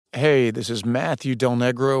Hey, this is Matthew Del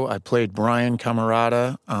Negro. I played Brian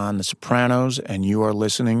Camerata on The Sopranos, and you are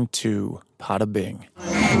listening to Pada Bing.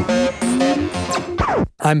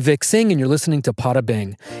 I'm Vic Singh, and you're listening to Pada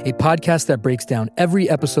Bing, a podcast that breaks down every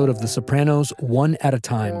episode of The Sopranos one at a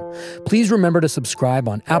time. Please remember to subscribe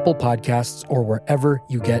on Apple Podcasts or wherever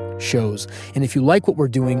you get shows. And if you like what we're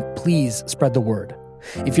doing, please spread the word.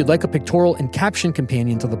 If you'd like a pictorial and caption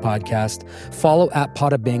companion to the podcast, follow at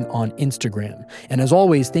Pada Bing on Instagram. And as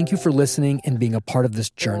always, thank you for listening and being a part of this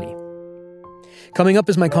journey. Coming up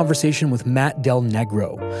is my conversation with Matt Del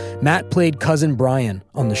Negro. Matt played cousin Brian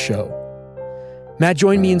on the show. Matt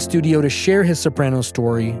joined me in studio to share his Sopranos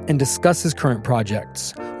story and discuss his current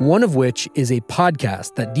projects, one of which is a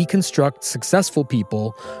podcast that deconstructs successful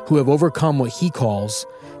people who have overcome what he calls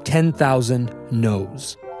 10,000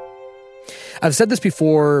 no's. I've said this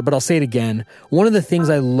before, but I'll say it again. One of the things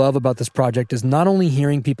I love about this project is not only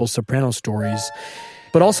hearing people's Sopranos stories,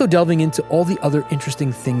 but also delving into all the other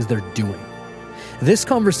interesting things they're doing. This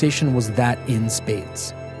conversation was that in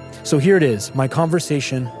spades. So here it is, my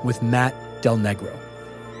conversation with Matt Del Negro.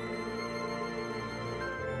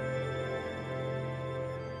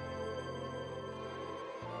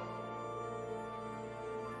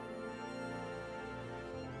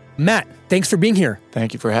 Matt, thanks for being here.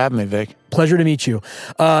 Thank you for having me, Vic. Pleasure to meet you.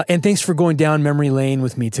 And thanks for going down memory lane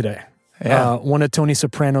with me today. Yeah. One of Tony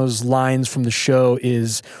Soprano's lines from the show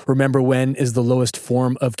is, "Remember when is the lowest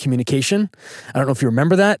form of communication?" I don't know if you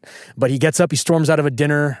remember that, but he gets up, he storms out of a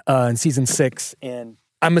dinner in season 6, and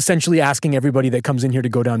I'm essentially asking everybody that comes in here to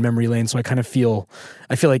go down memory lane, so I feel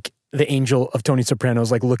like the angel of Tony Soprano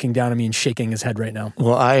is like looking down at me and shaking his head right now.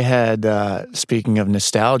 Well, I had, speaking of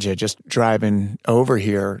nostalgia, just driving over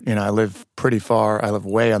here, I live pretty far. I live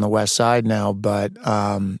way on the west side now, but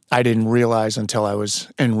I didn't realize until I was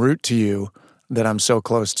en route to you that I'm so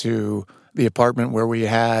close to the apartment where we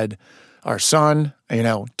had our son,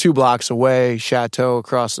 2 blocks away, chateau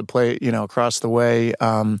across the way.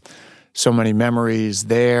 So many memories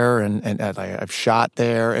there, and I've shot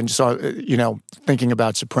there, and so thinking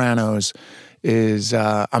about Sopranos is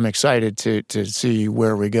I'm excited to see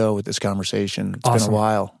where we go with this conversation. It's Awesome. been a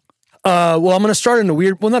while. Well, I'm going to start in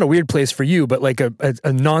not a weird place for you, but like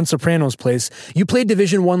a non-Sopranos place. You played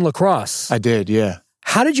Division I lacrosse. I did, yeah.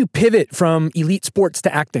 How did you pivot from elite sports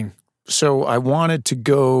to acting? So I wanted to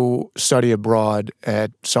go study abroad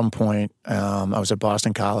at some point. I was at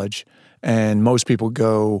Boston College, and most people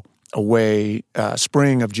go away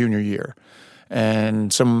spring of junior year.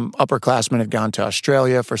 And some upperclassmen had gone to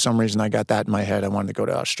Australia. For some reason, I got that in my head. I wanted to go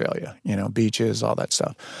to Australia, beaches, all that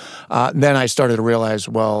stuff. Then I started to realize,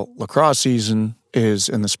 lacrosse season is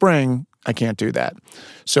in the spring. I can't do that.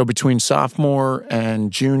 So between sophomore and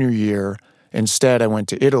junior year, instead, I went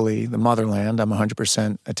to Italy, the motherland. I'm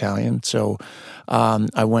 100% Italian. So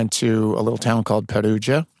I went to a little town called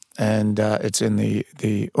Perugia, and it's in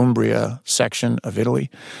the Umbria section of Italy.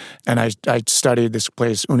 And I studied this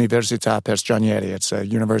place, Università per Stranieri. It's a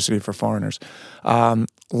university for foreigners.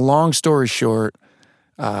 Long story short,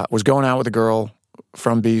 was going out with a girl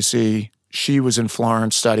from BC. She was in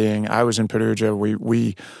Florence studying. I was in Perugia.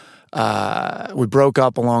 We broke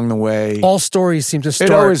up along the way. All stories seem to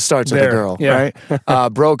start. It always starts with a girl, yeah.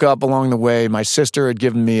 right? Broke up along the way. My sister had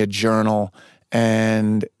given me a journal,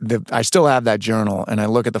 and I still have that journal, and I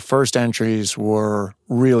look at the first entries were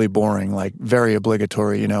really boring, like very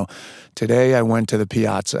obligatory, Today I went to the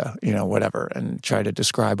piazza, whatever, and try to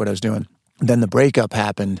describe what I was doing. Then the breakup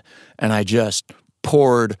happened, and I just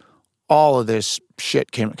poured all of this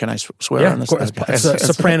shit. Can I swear on this? Of course. It's a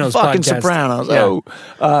Sopranos fucking podcast. Sopranos.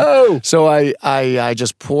 Yeah. So I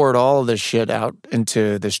just poured all of this shit out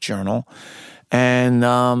into this journal,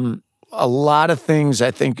 and a lot of things.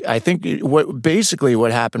 I think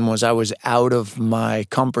what happened was I was out of my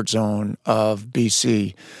comfort zone of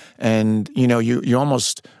BC, and you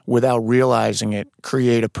almost, without realizing it,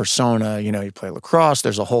 create a persona. You play lacrosse.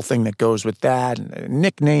 There's a whole thing that goes with that, and a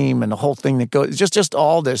nickname, and the whole thing that goes just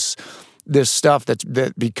all this stuff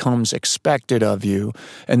that becomes expected of you.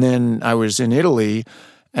 And then I was in Italy,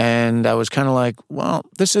 and I was kind of like,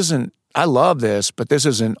 this isn't. I love this, but this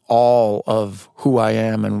isn't all of who I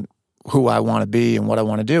am and who I want to be and what I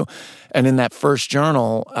want to do. And in that first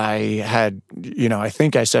journal, I had, I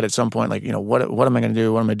think I said at some point, like, what am I going to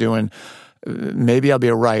do? What am I doing? Maybe I'll be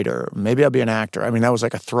a writer. Maybe I'll be an actor. I mean, that was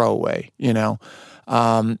like a throwaway,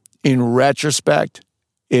 In retrospect,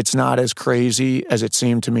 it's not as crazy as it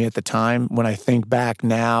seemed to me at the time. When I think back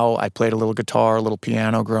now, I played a little guitar, a little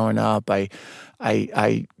piano growing up. There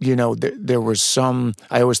was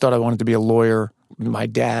I always thought I wanted to be a lawyer. My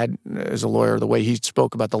dad is a lawyer. The way he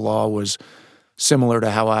spoke about the law was similar to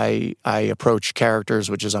how I approach characters,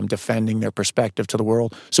 which is I'm defending their perspective to the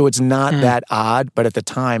world. So it's not that odd, but at the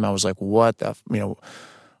time I was like, what the,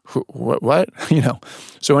 what?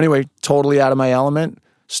 So anyway, totally out of my element,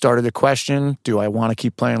 started to question, do I want to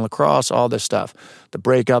keep playing lacrosse? All this stuff. The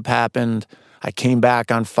breakup happened. I came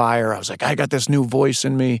back on fire. I was like, I got this new voice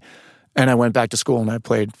in me. And I went back to school and I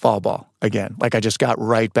played fall ball again. Like I just got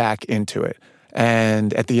right back into it.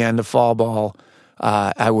 And at the end of fall ball, we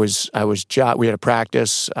had a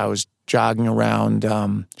practice. I was jogging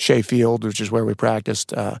around Shea Field, which is where we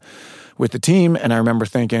practiced with the team. And I remember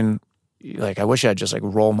thinking, like, I wish I'd just like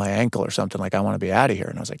roll my ankle or something. Like, I want to be out of here.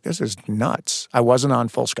 And I was like, this is nuts. I wasn't on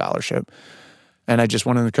full scholarship. And I just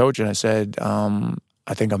went to the coach and I said,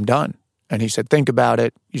 I think I'm done. And he said, think about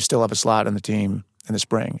it. You still have a slot on the team in the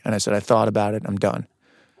spring. And I said, I thought about it. I'm done.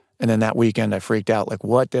 And then that weekend I freaked out. Like,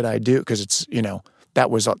 what did I do? Because it's,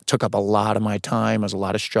 that took up a lot of my time. It was a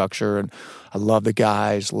lot of structure. And I loved the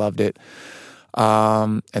guys, loved it.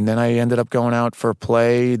 And then I ended up going out for a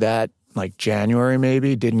play that like January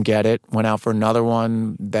maybe, didn't get it. Went out for another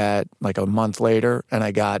one that like a month later and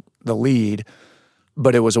I got the lead.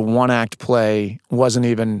 But it was a one-act play. Wasn't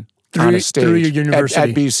even on a stage. Through your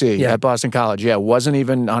university. At BC, at Boston College. Yeah, it wasn't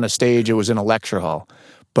even on a stage. It was in a lecture hall.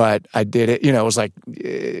 But I did it. It was like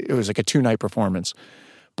a 2-night performance.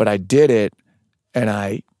 But I did it, and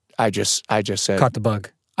I just said, caught the bug.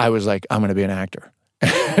 I was like, I'm going to be an actor.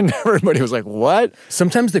 And everybody was like, what?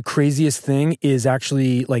 Sometimes the craziest thing is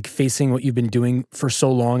actually like facing what you've been doing for so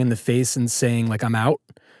long in the face and saying like, I'm out.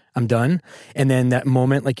 I'm done. And then that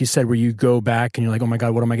moment, like you said, where you go back and you're like, oh my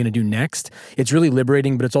God, what am I going to do next? It's really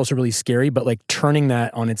liberating, but it's also really scary. But like turning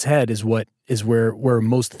that on its head is where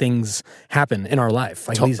most things happen in our life.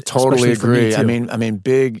 Like totally agree. I mean,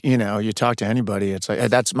 big, you talk to anybody, it's like,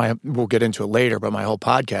 we'll get into it later, but my whole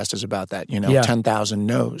podcast is about that, 10,000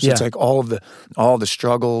 no's. Yeah. It's like all the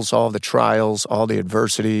struggles, all the trials, all the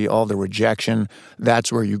adversity, all the rejection.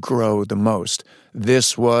 That's where you grow the most.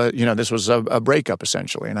 This was a breakup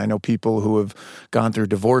essentially. And I know people who have gone through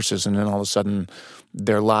divorces and then all of a sudden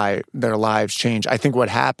their lives change. I think what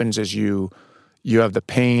happens is you have the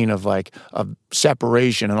pain of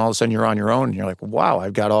separation and all of a sudden you're on your own and you're like, wow,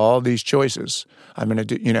 I've got all these choices. I'm going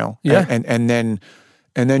to do, and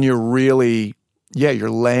then you're really,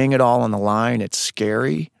 you're laying it all on the line. It's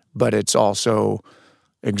scary, but it's also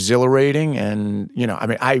exhilarating. And,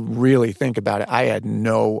 I really think about it. I had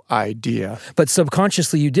no idea. But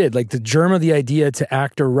subconsciously you did. Like the germ of the idea to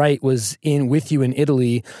act or write was with you in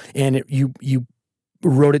Italy and you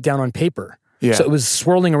wrote it down on paper. Yeah. So it was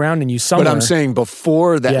swirling around in you somewhere. But I'm saying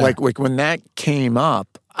before that, like when that came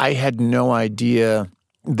up, I had no idea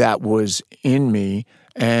that was in me.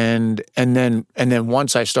 And then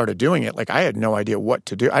once I started doing it, like I had no idea what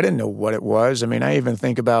to do. I didn't know what it was. I mean, I even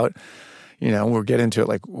think about, we'll get into it,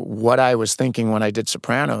 like what I was thinking when I did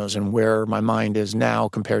Sopranos and where my mind is now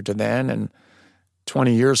compared to then. And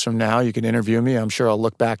 20 years from now, you can interview me. I'm sure I'll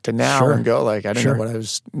look back to now and go like, I didn't know what I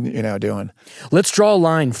was, doing. Let's draw a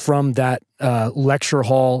line from that lecture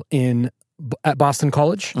hall at Boston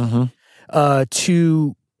College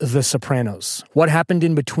to The Sopranos. What happened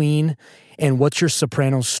in between, and what's your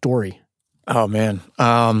Sopranos story? Oh, man.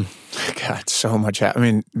 God, so much happened.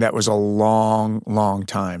 I mean, that was a long, long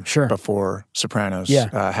time before Sopranos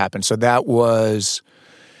happened. So that was...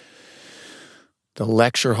 The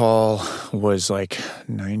lecture hall was like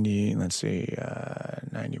 91,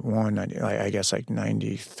 90, I guess like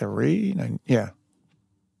 93,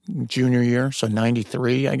 junior year, so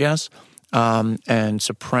 93, I guess. And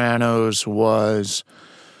Sopranos was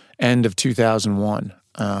end of 2001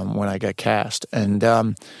 when I got cast. And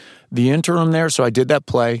the interim there, so I did that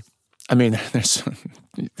play. I mean,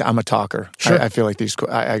 I'm a talker. Sure. I feel like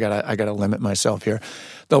I gotta limit myself here.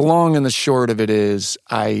 The long and the short of it is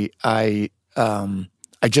I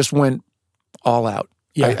just went all out.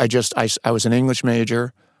 Yeah. I was an English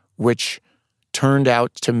major, which turned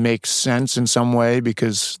out to make sense in some way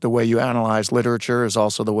because the way you analyze literature is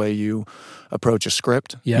also the way you approach a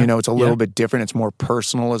script. Yeah. It's a little bit different. It's more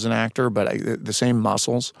personal as an actor, but the same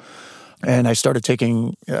muscles. And I started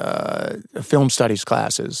taking film studies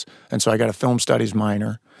classes. And so I got a film studies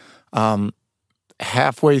minor.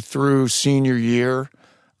 Halfway through senior year,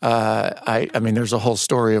 I mean, there's a whole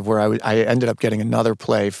story of where I ended up getting another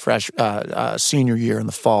play senior year in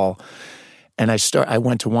the fall. And I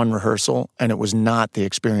went to one rehearsal, and it was not the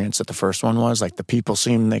experience that the first one was. Like, the people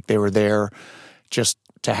seemed like they were there just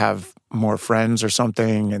to have more friends or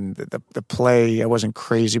something. And the play, I wasn't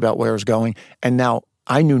crazy about where it was going. And now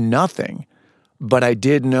I knew nothing, but I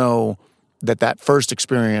did know that first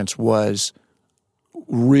experience was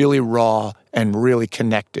really raw and really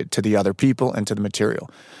connected to the other people and to the material.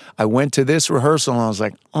 I went to this rehearsal and I was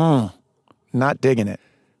like, not digging it.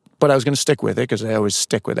 But I was going to stick with it because I always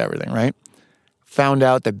stick with everything, right? Found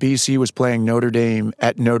out that BC was playing Notre Dame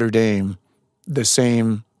at Notre Dame the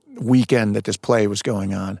same weekend that this play was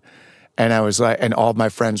going on. And I was like, and all of my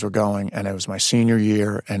friends were going, and it was my senior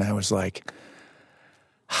year, and I was like,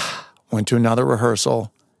 went to another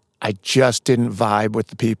rehearsal. I just didn't vibe with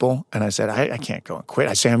the people, and I said, I can't go and quit.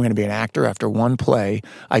 I say I'm going to be an actor after one play.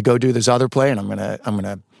 I go do this other play, and I'm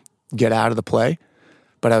gonna get out of the play.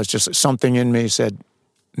 But I was just, something in me said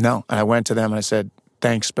no, and I went to them and I said,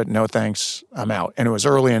 thanks, but no thanks, I'm out. And it was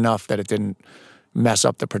early enough that it didn't mess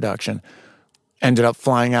up the production. Ended up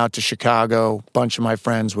flying out to Chicago, bunch of my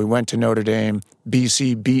friends. We went to Notre Dame.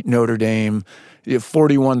 BC beat Notre Dame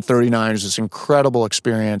 41-39. It was this incredible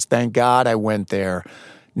experience. Thank God I went there.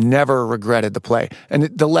 Never regretted the play. And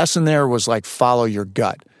the lesson there was like, follow your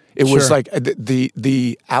gut. It was like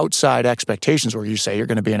the outside expectations where you say you're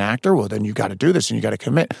going to be an actor, well, then you got to do this and you got to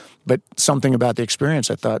commit. But something about the experience,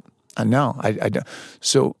 I thought, no, I don't.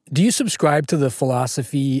 So, do you subscribe to the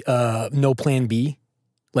philosophy no plan B?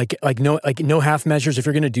 Like no half measures. If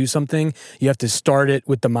you're going to do something, you have to start it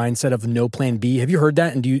with the mindset of no plan B. Have you heard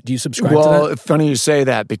that? And do you subscribe to that? Well, funny you say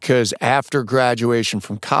that, because after graduation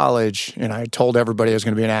from college, and I told everybody I was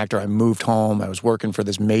going to be an actor, I moved home. I was working for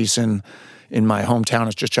this mason in my hometown. I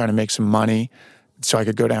was just trying to make some money so I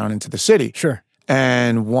could go down into the city. Sure.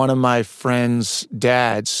 And one of my friends'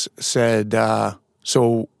 dads said,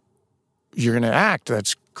 so you're going to act?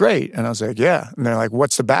 That's great. And I was like, yeah. And they're like,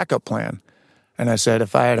 what's the backup plan? And I said,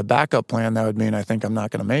 if I had a backup plan, that would mean I think I'm not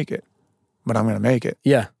going to make it, but I'm going to make it.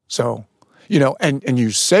 Yeah. So, and you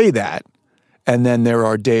say that, and then there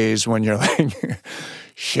are days when you're like,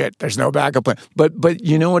 shit, there's no backup plan. But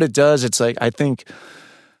you know what it does? It's like, I think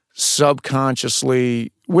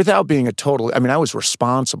subconsciously, without being I was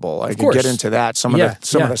responsible. I could get into that. Some of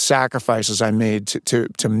the sacrifices I made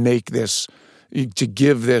to make this, to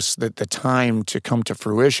give this the time to come to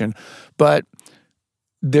fruition. But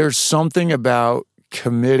there's something about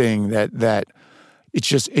committing that it's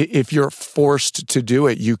just, if you're forced to do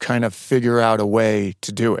it, you kind of figure out a way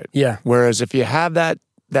to do it. Yeah. Whereas if you have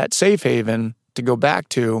that safe haven to go back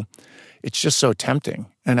to, it's just so tempting.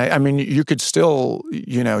 And I mean, you could still,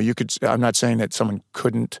 I'm not saying that someone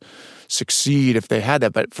couldn't succeed if they had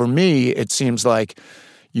that, but for me, it seems like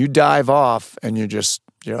you dive off and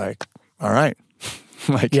you're like, all right.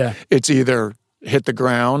 It's either hit the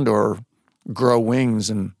ground or grow wings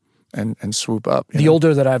and swoop up. The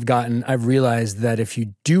older that I've gotten, I've realized that if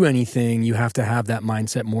you do anything, you have to have that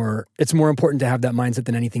mindset more. It's more important to have that mindset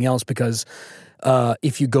than anything else, because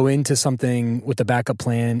if you go into something with a backup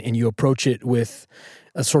plan and you approach it with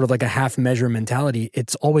a sort of like a half measure mentality,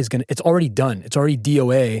 it's already done. It's already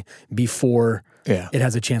DOA before it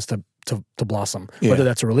has a chance to blossom, whether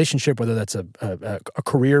that's a relationship, whether that's a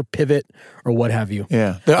career pivot, or what have you.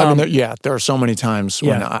 Yeah, there are so many times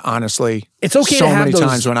when honestly, it's okay. So to have many those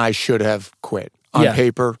times when I should have quit on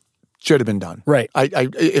paper, should have been done. Right.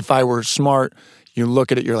 If I were smart, you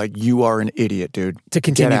look at it, you're like, you are an idiot, dude. To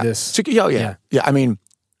continue this. Yeah. I mean,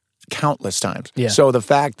 countless times. Yeah. So the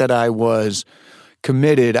fact that I was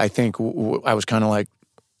committed, I think I was kind of like,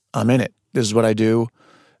 I'm in it. This is what I do.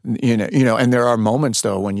 And there are moments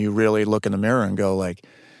though when you really look in the mirror and go like,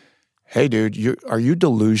 "Hey, dude, are you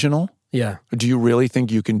delusional? Yeah. Do you really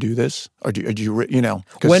think you can do this? Or do you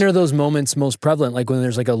When are those moments most prevalent? Like when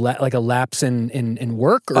there's like a lapse in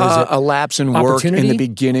work, or is it a lapse in work in the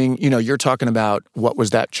beginning? You're talking about what was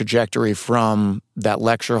that trajectory from that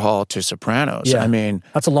lecture hall to Sopranos. Yeah. I mean,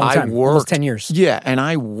 that's a long time. Almost 10 years. Yeah, and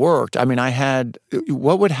I worked. I mean,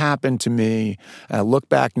 what would happen to me? And I look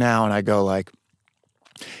back now and I go like,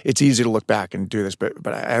 it's easy to look back and do this, but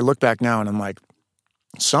I look back now and I'm like,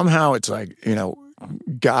 somehow it's like,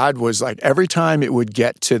 God was like, every time it would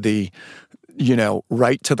get to the,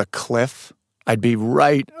 right to the cliff, I'd be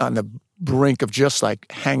right on the brink of just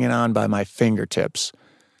like hanging on by my fingertips.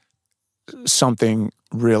 Something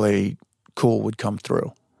really cool would come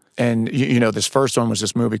through. And, this first one was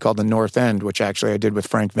this movie called The North End, which actually I did with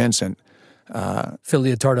Frank Vincent. Phil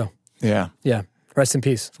Leotardo. Yeah. Yeah. Rest in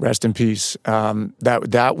peace. Rest in peace.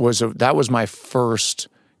 That was my first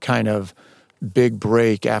kind of big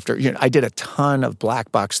break after, I did a ton of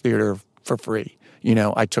black box theater for free.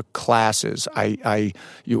 I took classes. We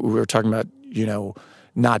were talking about,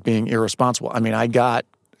 not being irresponsible. I mean, I got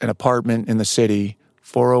an apartment in the city,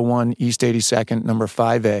 401 East 82nd, number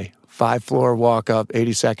 5A, 5-floor walk up,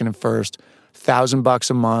 82nd and 1st, $1,000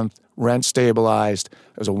 a month, rent stabilized.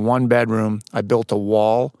 It was a 1-bedroom. I built a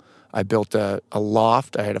wall I built a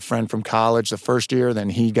loft. I had a friend from college the first year. Then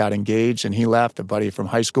he got engaged and he left. A buddy from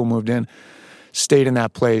high school moved in. Stayed in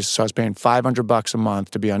that place. So I was paying $500 a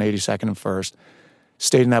month to be on 82nd and First.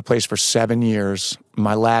 Stayed in that place for 7 years.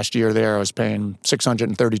 My last year there, I was paying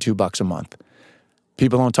 $632 a month.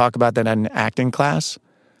 People don't talk about that in acting class.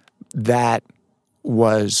 That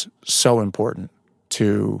was so important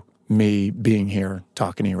to me being here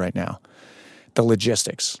talking to you right now. The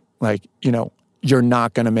logistics. Like, you know, you're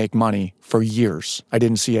not going to make money for years. I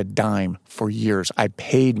didn't see a dime for years. I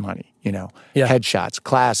paid money, you know, headshots,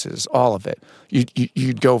 classes, all of it.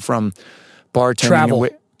 You'd go from bartending. Travel.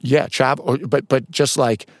 Travel. But just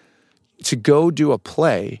like to go do a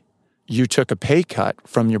play, you took a pay cut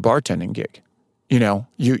from your bartending gig. You know,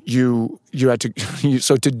 you had to,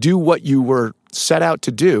 so to do what you were set out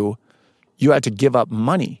to do, you had to give up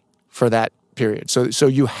money for that period. So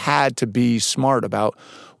you had to be smart about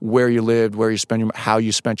where you lived, where you spent how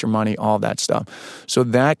you spent your money, all that stuff. So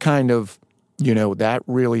that kind of, you know, that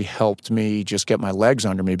really helped me just get my legs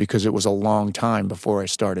under me because it was a long time before I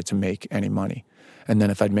started to make any money. And then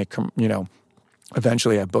if I'd make, you know,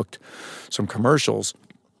 eventually I booked some commercials.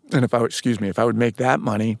 And if I would make that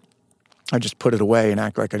money, I just put it away and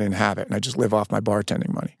act like I didn't have it. And I just live off my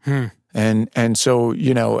bartending money. And so,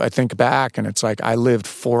 you know, I think back and it's like I lived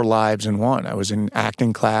 4 lives in one. I was in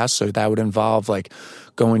acting class, so that would involve like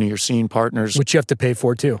going to your scene partners. Which you have to pay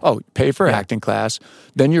for too. Oh, pay for acting class.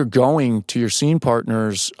 Then you're going to your scene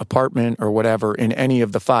partner's apartment or whatever in any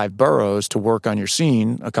of the 5 boroughs to work on your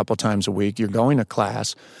scene a couple times a week. You're going to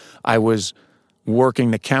class. I was working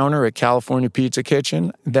the counter at California Pizza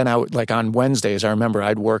Kitchen. Then I would, like on Wednesdays, I remember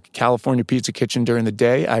I'd work California Pizza Kitchen during the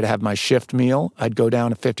day. I'd have my shift meal. I'd go down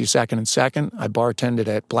to 52nd and 2nd. I bartended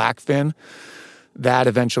at Blackfin. That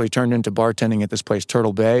eventually turned into bartending at this place,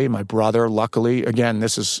 Turtle Bay. My brother, luckily, again,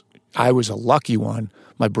 I was a lucky one.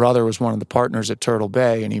 My brother was one of the partners at Turtle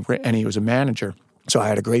Bay, and he was a manager. So I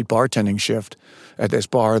had a great bartending shift at this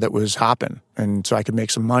bar that was hopping, and so I could make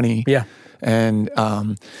some money. Yeah. And,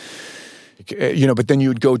 you know, but then you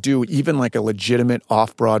would go do even like a legitimate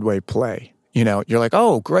off-Broadway play. You know, you're like,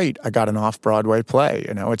 oh, great, I got an off-Broadway play.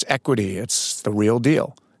 You know, it's equity. It's the real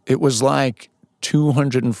deal. It was like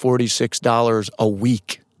 $246 a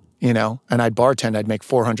week, you know, and I'd bartend, I'd make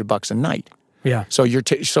 $400 a night. Yeah. So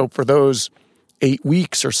so for those 8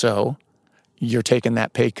 weeks or so, you're taking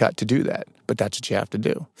that pay cut to do that. But that's what you have to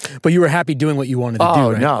do. But you were happy doing what you wanted to do, right?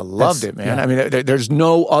 Oh, no, loved it, man. Yeah. I mean, there's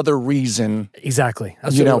no other reason. Exactly.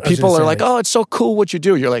 You know, people are like, oh, it's so cool what you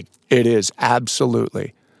do. You're like, it is,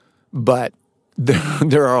 absolutely. But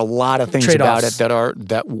there are a lot of things about it that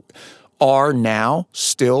are now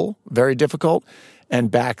still very difficult.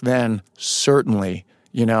 And back then, certainly,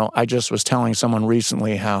 you know, I just was telling someone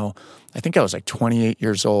recently how, I think I was like 28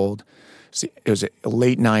 years old. It was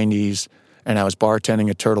late 90s. And I was bartending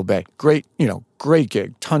at Turtle Bay. Great, you know, great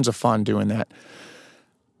gig. Tons of fun doing that.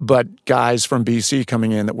 But guys from BC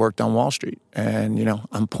coming in that worked on Wall Street. And, you know,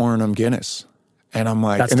 I'm pouring them Guinness. And I'm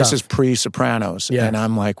like, That's and tough. This is pre-Sopranos. Yeah. And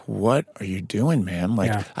I'm like, what are you doing, man?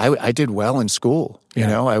 Like, I did well in school. You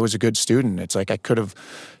know, I was a good student. It's like I could have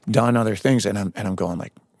done other things. And I'm going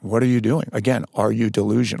like, what are you doing? Again, are you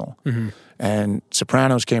delusional? Mm-hmm. And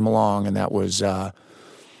Sopranos came along and that was...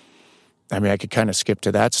 I mean, I could kind of skip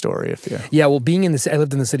to that story if you... Yeah, well, I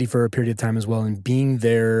lived in the city for a period of time as well, and being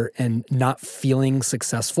there and not feeling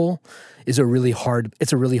successful is a really hard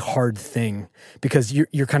thing because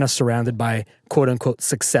you're kind of surrounded by quote unquote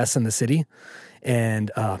success in the city.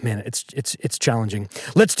 And man, it's challenging.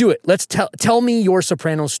 Let's do it. Let's tell me your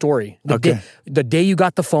Sopranos story. The day you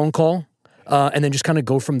got the phone call, and then just kind of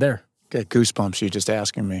go from there. Get goosebumps, you just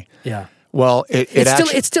asking me. Yeah. Well,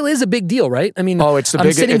 it still is a big deal, right? I mean, it's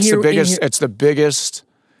the biggest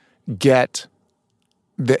get.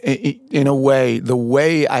 In a way, the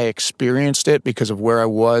way I experienced it because of where I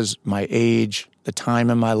was, my age, the time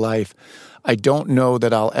in my life, I don't know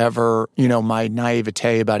that I'll ever, you know, my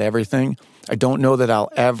naivete about everything. I don't know that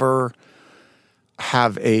I'll ever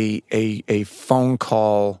have a phone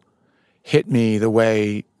call hit me the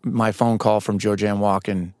way my phone call from Georgianne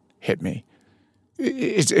Walken hit me.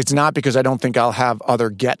 It's not because I don't think I'll have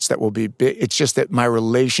other gets that will be big. It's just that my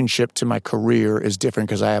relationship to my career is different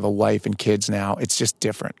because I have a wife and kids now. It's just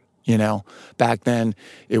different, you know. Back then,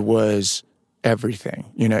 it was everything,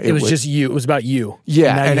 you know. It was just you. It was about you.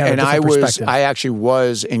 Yeah, and I actually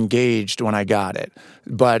was engaged when I got it,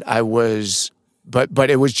 but it was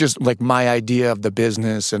just like my idea of the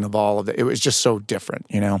business and of all of it. It was just so different,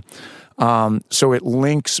 you know. So it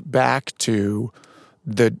links back to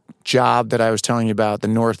the job that I was telling you about, the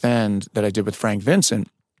North End that I did with Frank Vincent.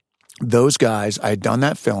 Those guys, I had done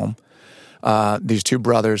that film. These two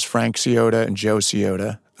brothers, Frank Ciotta and Joe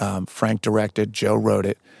Ciotta. Frank directed, Joe wrote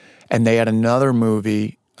it. And they had another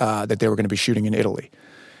movie that they were going to be shooting in Italy.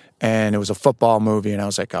 And it was a football movie, and I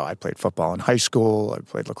was like, oh, I played football in high school. I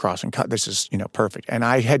played lacrosse and this is, perfect. And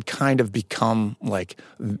I had kind of become like,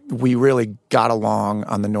 we really got along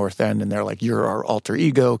on the North End, and they're like, you're our alter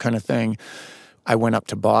ego kind of thing. I went up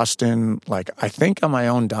to Boston, like I think on my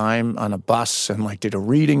own dime on a bus, and like did a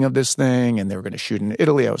reading of this thing, and they were going to shoot in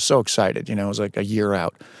Italy. I was so excited, it was like a year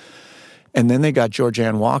out. And then they got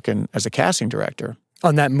Georgianne Walken as a casting director.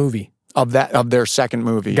 On that movie? Of their second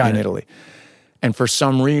movie in Italy. And for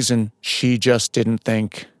some reason, she just didn't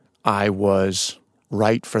think I was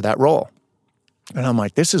right for that role. And I'm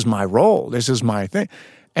like, this is my role. This is my thing.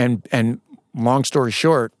 And long story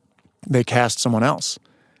short, they cast someone else.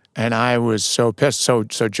 And I was so pissed. So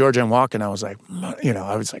Georgianne Walken, I was like,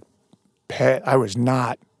 I was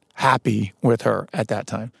not happy with her at that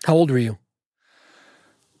time. How old were you?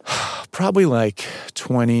 Probably like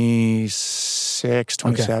 26,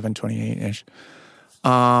 27, 28-ish.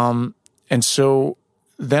 And so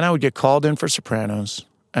then I would get called in for Sopranos,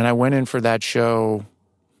 and I went in for that show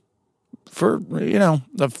for,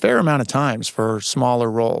 a fair amount of times for smaller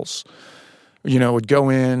roles. Would go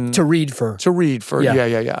in... To read for.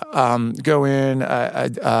 Yeah. Go in...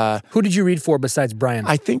 Who did you read for besides Brian?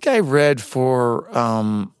 I think I read for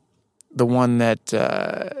the one that...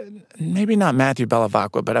 maybe not Matthew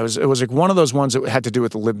Bellavacqua, but it was like one of those ones that had to do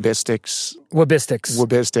with the Wabistics.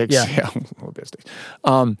 Yeah. Wabistics.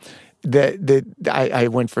 I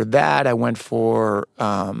went for that. I went for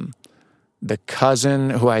the cousin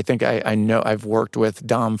who I think I know I've worked with,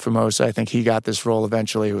 Dom Famosa. I think he got this role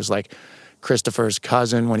eventually. It was like Christopher's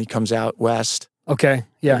cousin when he comes out west. Okay,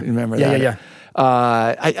 yeah. Remember that? Yeah.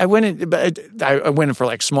 I went in, but I went in for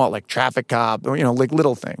like small, like traffic cop, like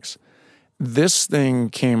little things. This thing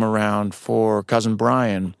came around for Cousin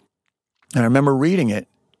Brian, and I remember reading it,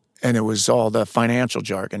 and it was all the financial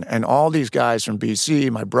jargon. And all these guys from BC,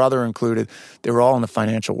 my brother included, they were all in the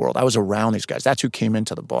financial world. I was around these guys. That's who came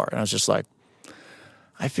into the bar. And I was just like,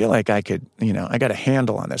 I feel like I could, I got a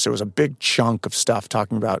handle on this. It was a big chunk of stuff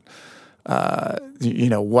talking about,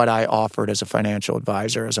 what I offered as a financial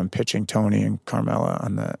advisor as I'm pitching Tony and Carmela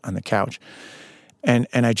on the couch. And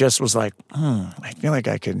I just was like, I feel like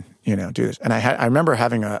I could, do this. And I remember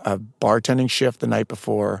having a bartending shift the night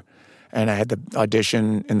before, and I had the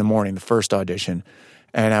audition in the morning, the first audition,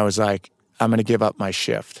 and I was like, I'm going to give up my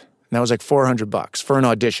shift. And that was like $400 for an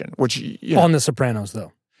audition, which, On The Sopranos,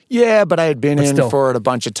 though. Yeah, but I had been for it a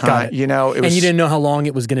bunch of times. It was, and you didn't know how long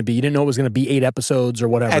it was going to be. You didn't know it was going to be 8 episodes or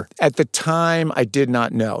whatever. At the time, I did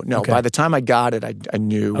not know. No, okay. By the time I got it, I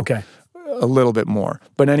knew a little bit more.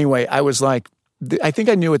 But anyway, I was like, I think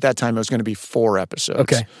I knew at that time it was going to be 4 episodes.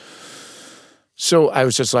 Okay. So I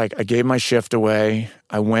was just like, I gave my shift away.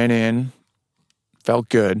 I went in, felt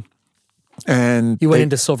good. And you went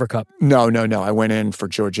into Silver Cup? No. I went in for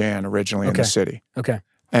Georgianne originally in the city. Okay.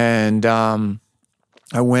 And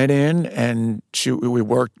I went in, and we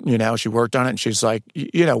worked, she worked on it, and she's like,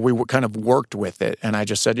 we kind of worked with it. And I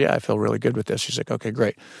just said, yeah, I feel really good with this. She's like, okay,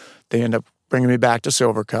 great. They end up bringing me back to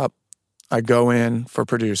Silver Cup. I go in for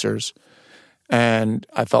producers, and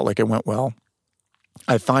I felt like it went well.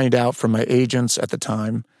 I find out from my agents at the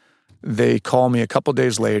time, they call me a couple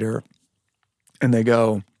days later, and they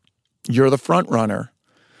go, you're the front runner,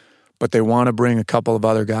 but they want to bring a couple of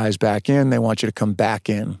other guys back in. They want you to come back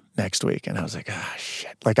in next week. And I was like,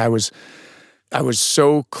 shit. Like I was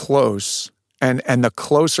so close. And the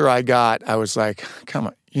closer I got, I was like, come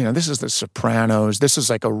on, this is The Sopranos. This is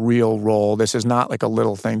like a real role. This is not like a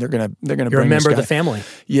little thing. They're gonna bring You're a member of the family.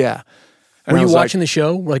 Yeah. And were you watching the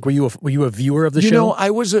show? Like, were you a viewer of the show? I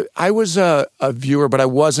was a viewer, but I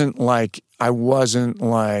wasn't like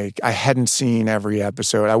I hadn't seen every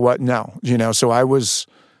episode. So I was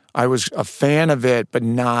a fan of it, but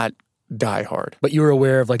not diehard. But you were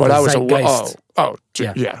aware of like the zeitgeist.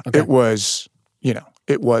 Yeah. Okay. It was,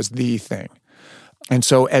 it was the thing. And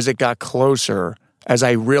so as it got closer, as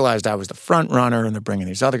I realized I was the front runner and they're bringing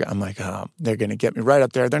these other guys, I'm like, oh, they're going to get me right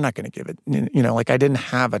up there. They're not going to give it, like I didn't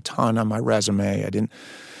have a ton on my resume.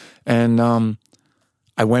 And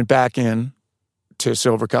I went back in to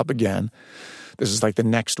Silver Cup again. This is like the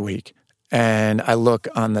next week. And I look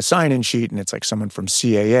on the sign-in sheet, and it's like someone from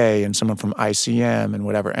CAA and someone from ICM and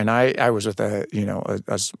whatever. And I was with a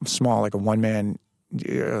small, like a one-man,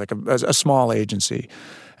 like a small agency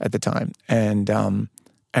at the time. And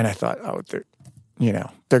I thought, oh, they're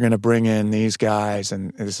going to bring in these guys,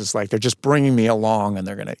 and this is like, they're just bringing me along, and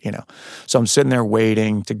they're going to, So I'm sitting there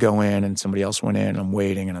waiting to go in, and somebody else went in, and I'm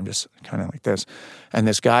waiting, and I'm just kind of like this. And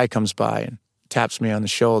this guy comes by, and taps me on the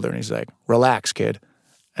shoulder, and he's like, "Relax, kid."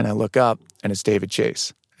 And I look up, and it's David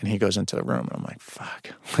Chase. And he goes into the room, and I'm like, "Fuck,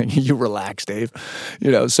 you relax, Dave."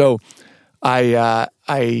 So I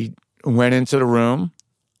went into the room,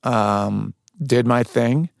 did my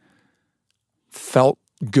thing, felt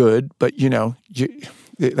good, but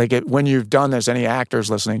when you've done this, any actors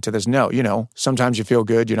listening to this know, sometimes you feel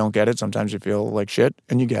good, you don't get it. Sometimes you feel like shit,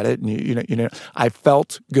 and you get it. And I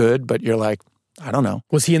felt good, but you're like, I don't know.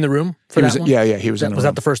 Was he in the room for that one? Yeah, he was in the room. Was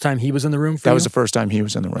that the first time he was in the room for you? That was the first time he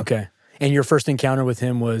was in the room. Okay. And your first encounter with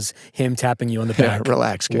him was him tapping you on the back. Yeah,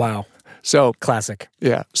 relax, kid. Wow. So classic.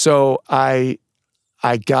 Yeah. So I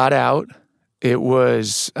got out. It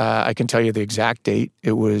was I can tell you the exact date.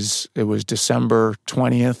 It was December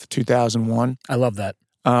 20th, 2001. I love that.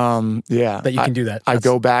 Yeah. That you can do that. I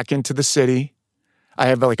go back into the city. I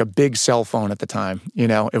have like a big cell phone at the time.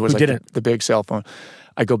 It was the big cell phone.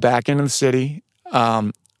 I go back into the city.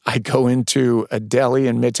 I go into a deli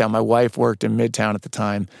in Midtown. My wife worked in Midtown at the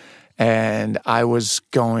time. And I was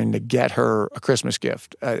going to get her a Christmas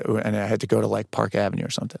gift, and I had to go to like Park Avenue or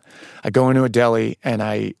something. I go into a deli, and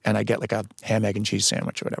I get like a ham, egg, and cheese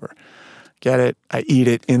sandwich or whatever. Get it. I eat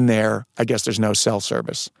it in there. I guess there's no cell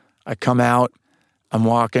service. I come out. I'm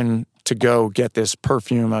walking to go get this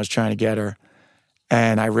perfume I was trying to get her,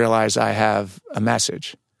 and I realize I have a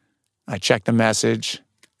message. I check the message,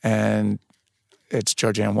 and it's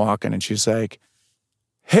Georgianne Walken, and she's like,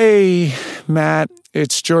 "Hey, Matt,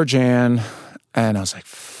 it's Georgianne." And I was like,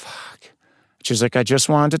 fuck. She's like, "I just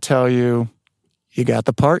wanted to tell you, you got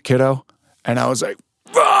the part, kiddo." And I was like,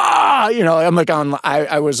 ah! I'm like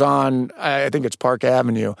I was on, I think it's Park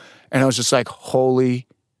Avenue. And I was just like, holy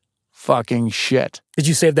fucking shit. Did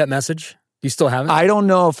you save that message? You still have it? I don't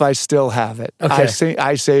know if I still have it. Okay.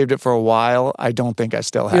 I saved it for a while. I don't think I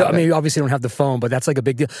still have it. I mean, you obviously don't have the phone, but that's like a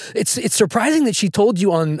big deal. It's surprising that she told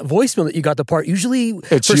you on voicemail that you got the part. Usually,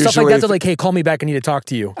 stuff like that, they're like, "Hey, call me back. I need to talk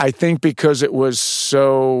to you." I think because it was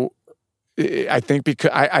so... I think because...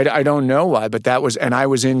 I don't know why, but that was... And I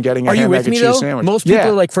was in getting a ham, egg, and cheese sandwich. Most people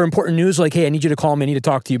are like, for important news, like, "Hey, I need you to call me. I need to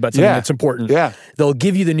talk to you about something that's important." Yeah. They'll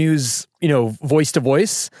give you the news, voice to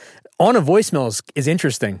voice. On a voicemail is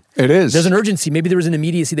interesting. It is. There's an urgency. Maybe there was an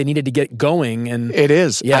immediacy they needed to get going, and it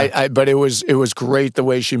is. Yeah. But it was great the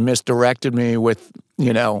way she misdirected me with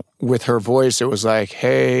her voice. It was like,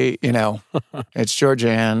 "Hey, it's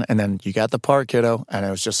Georgianne," and then, "You got the part, kiddo," and it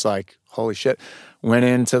was just like, holy shit. Went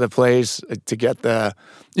into the place to get the.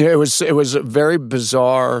 It was very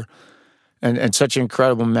bizarre, and such an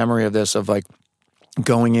incredible memory of this, of like,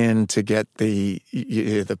 going in to get the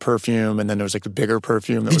perfume, and then there was like the bigger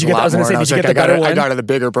perfume. Did you get the better one? I got her the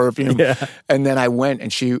bigger perfume. Yeah. And then I went,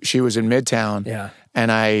 and she was in Midtown. Yeah. And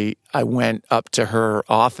I went up to her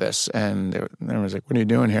office, and there was like, "What are you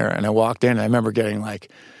doing here?" And I walked in, and I remember getting like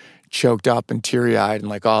choked up and teary-eyed, and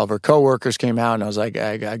like all of her coworkers came out, and I was like,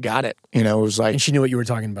 I got it. It was like... And she knew what you were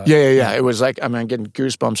talking about. Yeah. It was like, I'm getting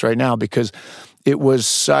goosebumps right now, because it was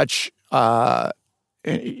such...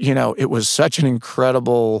 it was such an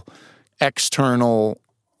incredible external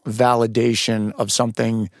validation of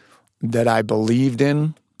something that I believed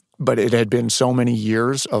in, but it had been so many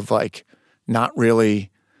years of like not really,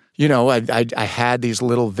 I had these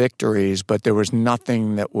little victories, but there was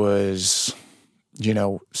nothing that was,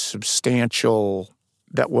 substantial,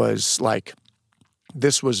 that was like,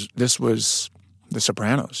 this was The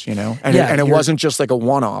Sopranos, And it wasn't just like a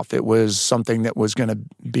one-off. It was something that was going to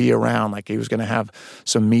be around, like he was going to have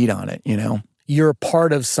some meat on it, You're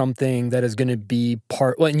part of something that is going to be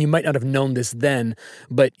and you might not have known this then,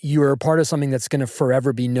 but you're a part of something that's going to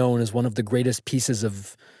forever be known as one of the greatest pieces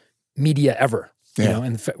of media ever.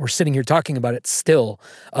 And we're sitting here talking about it still.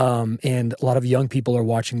 And a lot of young people are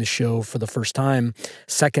watching the show for the first time,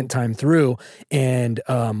 second time through, and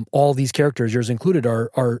all these characters, yours included,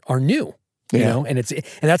 are new. And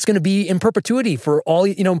that's going to be in perpetuity for all,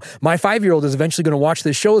 my 5-year-old is eventually going to watch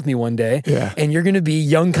this show with me one day, and you're going to be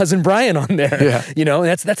young cousin Brian on there, and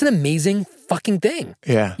that's an amazing fucking thing,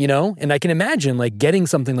 and I can imagine like getting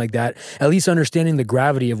something like that, at least understanding the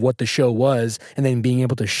gravity of what the show was, and then being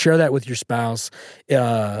able to share that with your spouse. You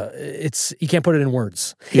can't put it in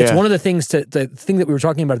words. It's one of the things the thing that we were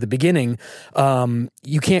talking about at the beginning.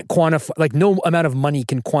 You can't quantify, like no amount of money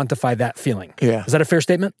can quantify that feeling. Is that a fair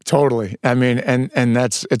statement? Totally. I mean, and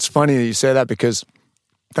it's funny that you say that, because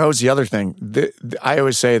that was the other thing. I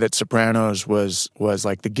always say that Sopranos was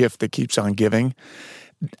like the gift that keeps on giving.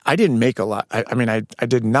 I didn't make a lot. I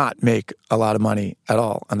did not make a lot of money at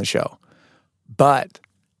all on the show, but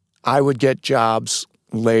I would get jobs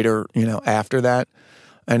later, after that,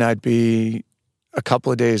 and I'd be a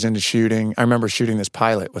couple of days into shooting. I remember shooting this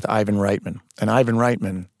pilot with Ivan Reitman, and Ivan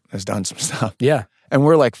Reitman has done some stuff. Yeah. And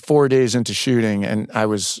we're like 4 days into shooting, and I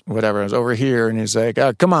was over here, and he's like,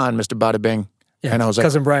 come on, Mr. Bada Bing. Yeah, and I was like,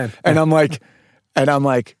 Cousin Brian. And I'm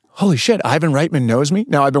like, holy shit, Ivan Reitman knows me?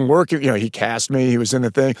 Now, I've been working, he cast me, he was in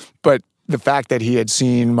the thing, but the fact that he had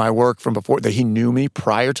seen my work from before, that he knew me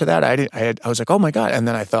prior to that, I was like, oh my God. And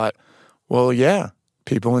then I thought, well, yeah,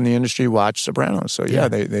 people in the industry watch Sopranos, so yeah.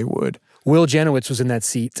 They would. Will Janowitz was in that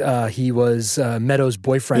seat. He was Meadows'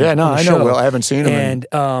 boyfriend. Yeah, no, I know Will. I haven't seen him.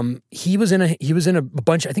 And he was in a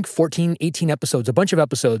bunch, I think 14, 18 episodes, a bunch of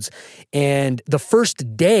episodes. And the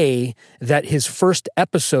first day that his first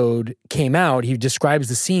episode came out, he describes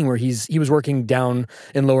the scene where he was working down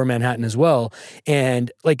in Lower Manhattan as well.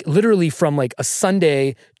 And like literally from like a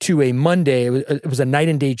Sunday to a Monday, it was a night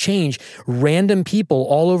and day change. Random people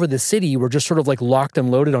all over the city were just sort of like locked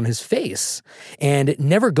and loaded on his face. And it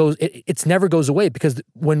never goes away, because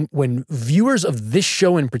when viewers of this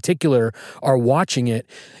show in particular are watching it,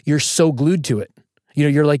 you're so glued to it.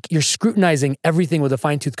 You're scrutinizing everything with a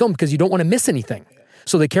fine-tooth comb because you don't want to miss anything.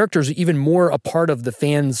 So the characters are even more a part of the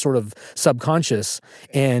fans' sort of subconscious.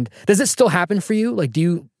 And does it still happen for you? Like,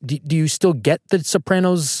 do you still get the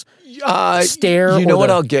Sopranos stare? You know what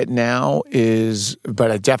I'll get now is, but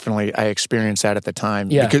I experienced that at the time.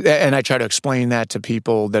 Yeah. And I try to explain that to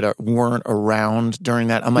people that weren't around during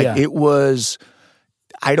that. I'm like, It was,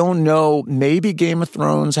 I don't know, maybe Game of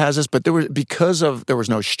Thrones has this, but there was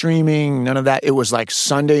no streaming, none of that. It was like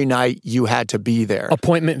Sunday night, you had to be there.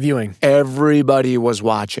 Appointment viewing. Everybody was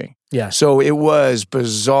watching. Yeah. So it was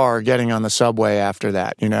bizarre getting on the subway after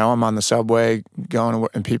that. I'm on the subway going to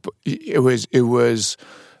work, and people, it was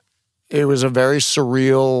a very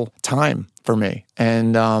surreal time for me.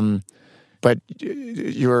 And, but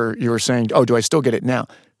you were saying, oh, do I still get it now?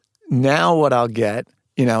 Now what I'll get,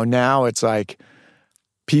 now it's like,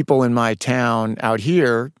 people in my town out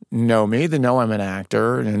here know me. They know I'm an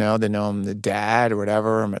actor. They know I'm the dad or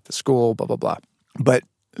whatever. I'm at the school, blah, blah, blah. But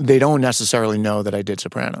they don't necessarily know that I did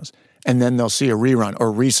Sopranos. And then they'll see a rerun.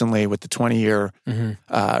 Or recently with the 20-year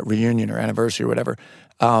reunion or anniversary or whatever,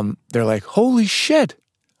 they're like, holy shit,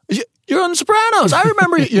 you're on The Sopranos. I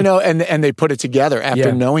remember you, and they put it together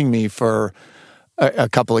after knowing me for a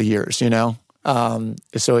couple of years,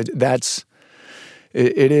 So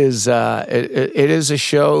it is a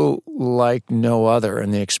show like no other,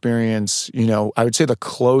 and the experience, I would say the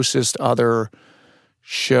closest other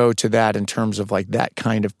show to that in terms of like that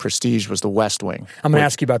kind of prestige was The West Wing. I'm going to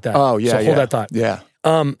ask you about that. Oh, yeah. So hold that thought. Yeah.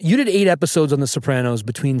 You did 8 episodes on The Sopranos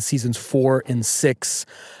between seasons 4 and 6.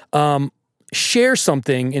 Share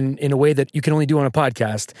something in a way that you can only do on a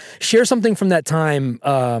podcast. Share something from that time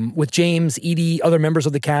with James, Edie, other members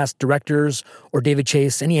of the cast, directors, or David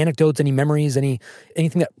Chase. Any anecdotes, any memories,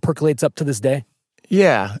 anything that percolates up to this day?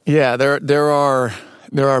 Yeah. There are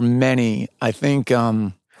many. I think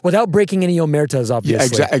without breaking any omertas,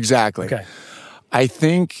 obviously. Yeah, exactly. Okay. I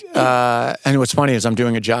think, and what's funny is I'm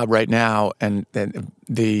doing a job right now, and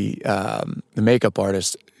the makeup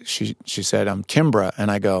artist, she said, I'm Kimbra,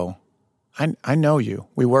 and I go, I know you.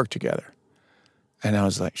 We work together. And I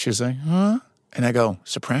was like, she's like, huh? And I go,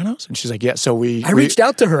 Sopranos? And she's like, yeah. So I reached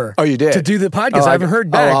out to her. Oh, you did? To do the podcast. I haven't heard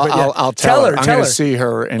back. I'll tell her. I'm going to see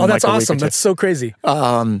her in that's like a awesome. week or two. That's so crazy.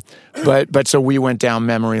 But so we went down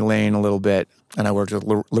memory lane a little bit, and I worked with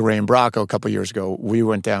Lorraine Bracco a couple of years ago. We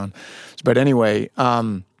went down. But anyway,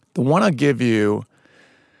 the one I'll give you,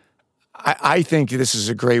 I think this is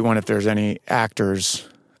a great one if there's any actors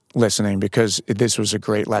listening, because this was a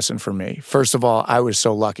great lesson for me. First of all, I was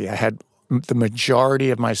so lucky. I had the majority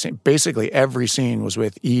of my scene, basically every scene was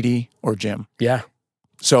with Edie or Jim. Yeah.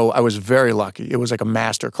 So I was very lucky. It was like a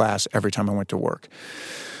master class every time I went to work.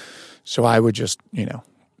 So I would just,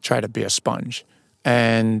 try to be a sponge.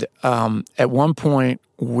 And at one point,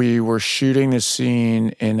 we were shooting this scene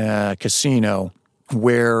in a casino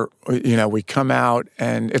where, we come out,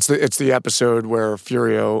 and it's the episode where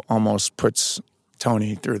Furio almost puts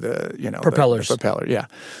Tony through the, propellers. The propeller, yeah.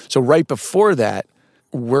 So right before that,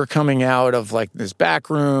 we're coming out of like this back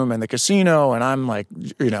room and the casino, and I'm like,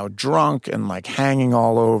 drunk and like hanging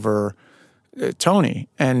all over Tony,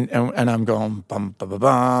 and I'm going bum bum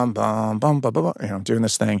bum bum bum bum bum, doing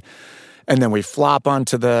this thing, and then we flop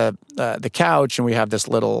onto the couch, and we have this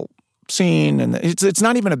little scene, and it's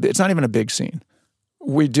not even a big scene.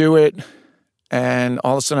 We do it, and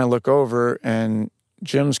all of a sudden I look over, and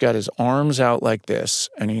Jim's got his arms out like this,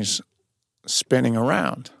 and he's spinning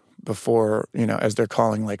around before, as they're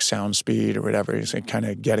calling like sound speed or whatever. He's like kind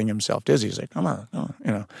of getting himself dizzy. He's like, come on,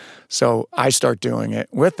 So I start doing it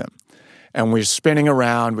with him. And we're spinning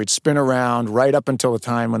around. We'd spin around right up until the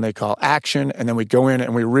time when they call action, and then we'd go in,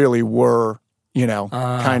 and we really were,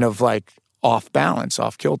 kind of like off balance,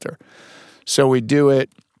 off kilter. So we do it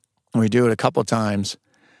a couple of times,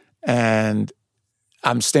 and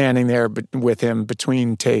I'm standing there with him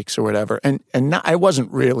between takes or whatever. And I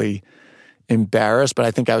wasn't really embarrassed, but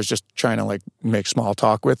I think I was just trying to like make small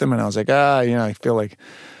talk with him. And I was like, I feel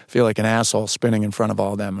like an asshole spinning in front of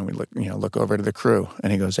all of them. And we look over to the crew,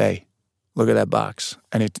 and he goes, "Hey, look at that box."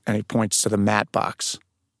 And he points to the matte box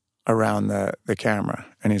around the camera.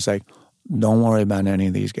 And he's like, "Don't worry about any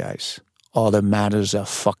of these guys. All that matters is a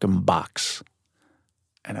fucking box."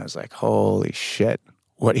 And I was like, holy shit.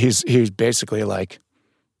 He's basically like,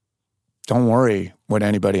 don't worry what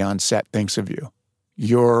anybody on set thinks of you.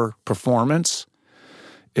 Your performance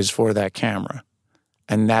is for that camera.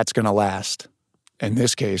 And that's going to last, in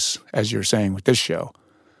this case, as you're saying with this show,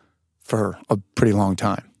 for a pretty long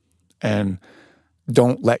time. And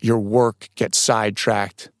don't let your work get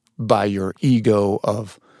sidetracked by your ego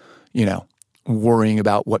of, worrying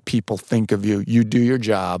about what people think of you. You do your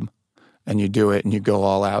job, and you do it, and you go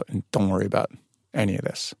all out, and don't worry about any of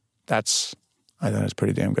this. I think that's a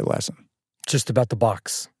pretty damn good lesson. Just about the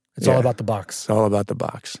box. It's all about the box. It's all about the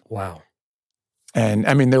box. Wow. And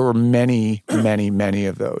I mean, there were many, many, many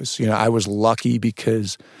of those. I was lucky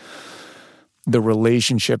because the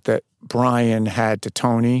relationship that Brian had to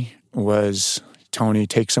Tony was Tony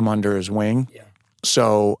takes him under his wing. Yeah.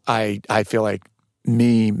 So I feel like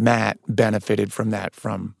Matt benefited from that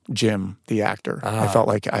from Jim, the actor. I felt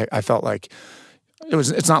like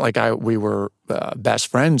it's not like we were best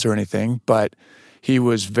friends or anything, but he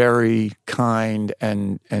was very kind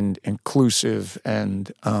and inclusive,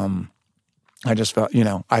 and I just felt,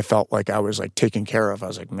 I felt like I was like taken care of. I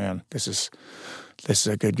was like, man, this is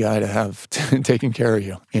a good guy to have taking care of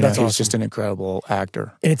you. That's awesome. He's just an incredible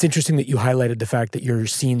actor. And it's interesting that you highlighted the fact that your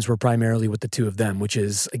scenes were primarily with the two of them, which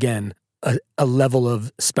is, again, a level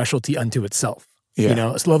of specialty unto itself. Yeah.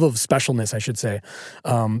 A level of specialness, I should say,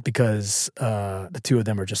 because the two of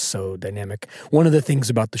them are just so dynamic. One of the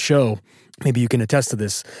things about the show, maybe you can attest to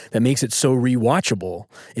this, that makes it so rewatchable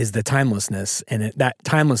is the timelessness, and that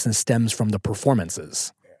timelessness stems from the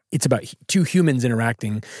performances. It's about two humans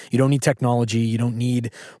interacting. You don't need technology. You don't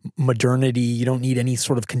need modernity. You don't need any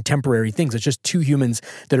sort of contemporary things. It's just two humans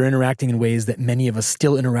that are interacting in ways that many of us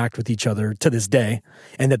still interact with each other to this day,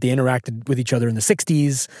 and that they interacted with each other in the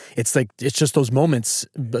 60s. It's just those moments,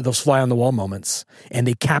 those fly-on-the-wall moments, and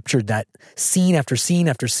they captured that scene after scene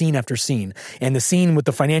after scene after scene. And the scene with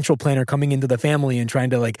the financial planner coming into the family and trying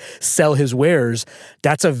to like sell his wares,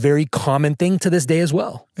 that's a very common thing to this day as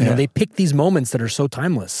well. They pick these moments that are so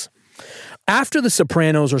timeless. After The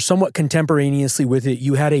Sopranos, or somewhat contemporaneously with it,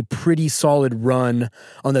 you had a pretty solid run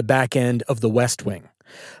on the back end of The West Wing.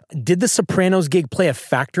 Did the Sopranos gig play a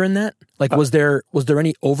factor in that? Like, was there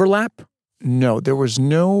any overlap? No, there was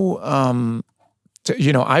no.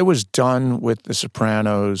 I was done with The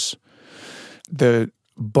Sopranos. The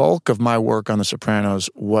bulk of my work on The Sopranos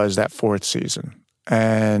was that fourth season,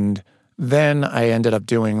 and then I ended up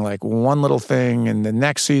doing like one little thing in the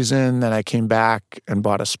next season. Then I came back and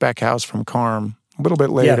bought a spec house from Carm a little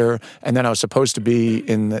bit later. Yeah. And then I was supposed to be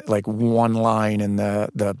in one line in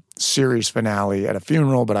the series finale at a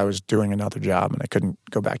funeral, but I was doing another job and I couldn't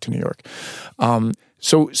go back to New York.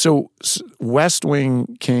 So West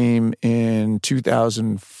Wing came in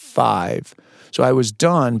 2005. So I was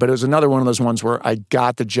done, but it was another one of those ones where I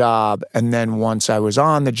got the job, and then once I was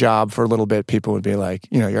on the job for a little bit, people would be like,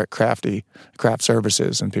 you're at Craft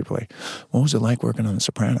Services, and people are like, what was it like working on The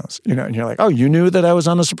Sopranos? And you're like, oh, you knew that I was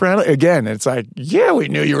on The Sopranos? Again, it's like, yeah, we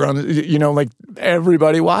knew you were on, like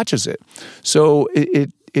everybody watches it. So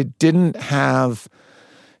it didn't have,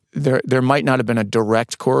 there might not have been a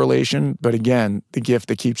direct correlation, but again, the gift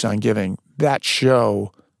that keeps on giving. That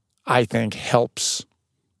show, I think, helps.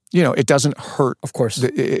 It doesn't hurt, of course,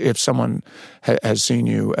 if someone has seen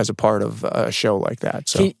you as a part of a show like that.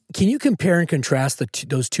 So, can you compare and contrast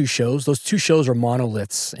those two shows? Those two shows are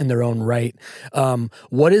monoliths in their own right.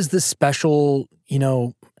 What is the special, je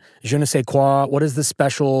ne sais quoi? What is the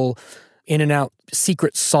special in and out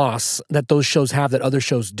secret sauce that those shows have that other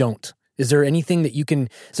shows don't? Is there anything that is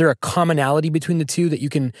there a commonality between the two that you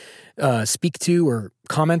can speak to or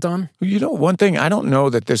comment on? One thing, I don't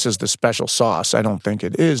know that this is the special sauce. I don't think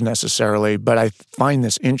it is necessarily, but I find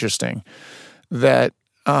this interesting that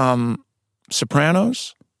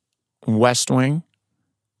Sopranos, West Wing,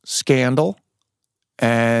 Scandal,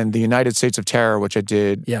 and the United States of Terror, which I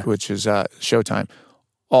did, which is Showtime,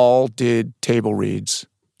 all did table reads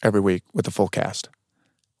every week with the full cast.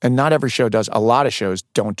 And not every show does. A lot of shows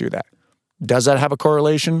don't do that. Does that have a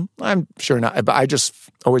correlation? I'm sure not, but I just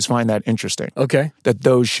always find that interesting. Okay. That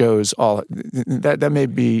those shows that may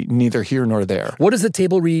be neither here nor there. What does the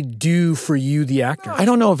table read do for you, the actor? I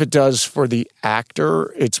don't know if it does for the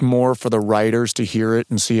actor. It's more for the writers to hear it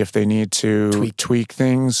and see if they need to tweak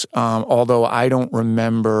things. Although I don't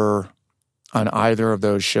remember on either of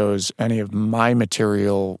those shows any of my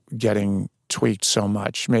material getting tweaked so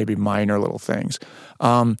much, maybe minor little things.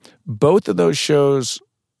 Both of those shows,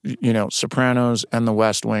 Sopranos and The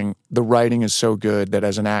West Wing, the writing is so good that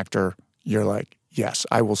as an actor, you're like, yes,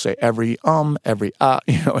 I will say every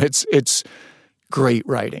it's great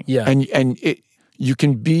writing. Yeah. And you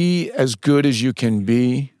can be as good as you can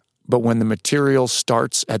be, but when the material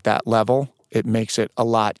starts at that level, it makes it a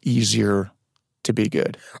lot easier to be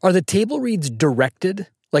good. Are the table reads directed?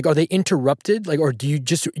 Like, are they interrupted? Like, or do you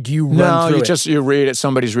run through it? You read it.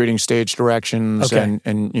 Somebody's reading stage directions, Okay.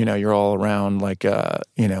 and you're all around like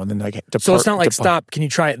then like. So it's not like stop. Can you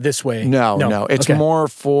try it this way? No. It's Okay. more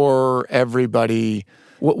for everybody.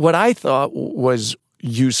 What I thought was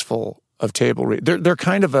useful of table read. They're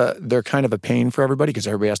kind of a pain for everybody because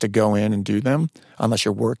everybody has to go in and do them unless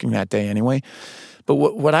you're working that day anyway. But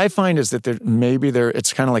what I find is that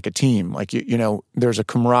it's kind of like a team. Like there's a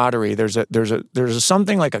camaraderie. There's a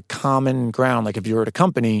something like a common ground. Like if you're at a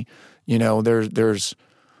company, there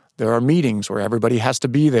are meetings where everybody has to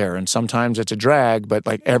be there, and sometimes it's a drag, but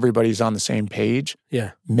like everybody's on the same page.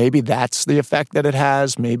 Yeah. Maybe that's the effect that it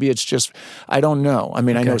has. Maybe it's just I don't know. I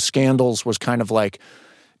mean, I know Scandals was kind of like.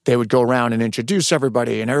 They would go around and introduce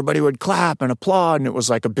everybody, and everybody would clap and applaud, and it was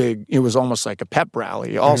almost like a pep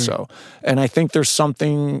rally also. Mm-hmm. And I think there's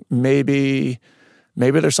something, maybe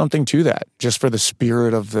there's something to that, just for the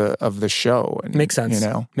spirit of the show. And, makes sense.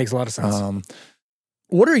 Makes a lot of sense.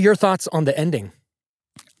 What are your thoughts on the ending?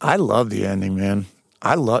 I love the ending, man.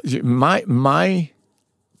 I love my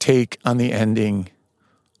take on the ending.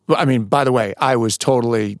 I mean, by the way, I was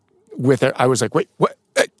totally with it. I was like, wait, what?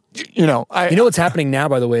 You know what's happening now,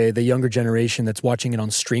 by the way, the younger generation that's watching it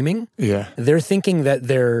on streaming, they're thinking that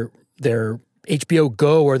their HBO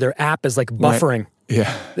Go or their app is like buffering.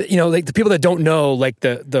 Yeah. Like the people that don't know, like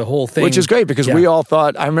the whole thing. Which is great because we all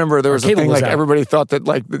thought, I remember there was a thing like everybody thought that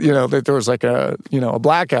like, that there was like a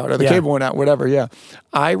blackout or the cable went out, whatever. Yeah.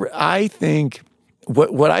 I think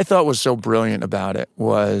what I thought was so brilliant about it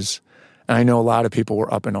was, and I know a lot of people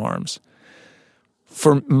were up in arms,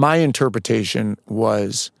 for my interpretation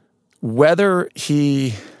was whether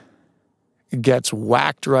he gets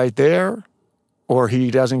whacked right there or he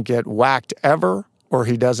doesn't get whacked ever or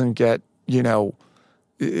he doesn't get, or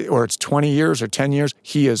it's 20 years or 10 years,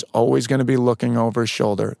 he is always going to be looking over his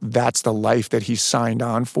shoulder. That's the life that he signed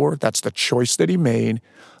on for. That's the choice that he made.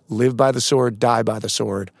 Live by the sword, die by the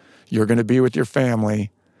sword. You're going to be with your family.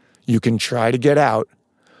 You can try to get out,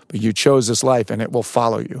 but you chose this life and it will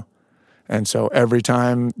follow you. And so every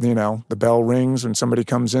time, the bell rings when somebody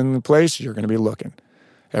comes in the place, you're going to be looking.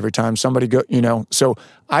 Every time somebody so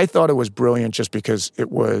I thought it was brilliant just because it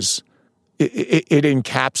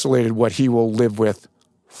encapsulated what he will live with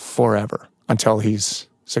forever until he's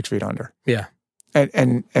 6 feet under. Yeah.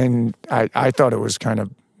 And I thought it was kind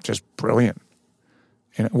of just brilliant.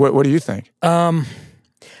 What do you think? I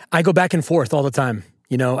go back and forth all the time.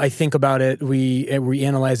 I think about it. We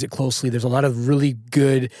analyze it closely. There's a lot of really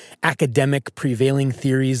good academic prevailing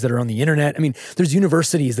theories that are on the internet. I mean, there's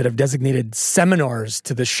universities that have designated seminars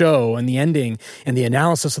to the show and the ending and the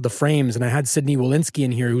analysis of the frames. And I had Sidney Wolinski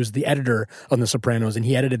in here, who's the editor on The Sopranos, and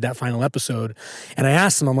he edited that final episode. And I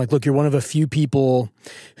asked him, I'm like, look, you're one of a few people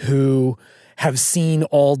who have seen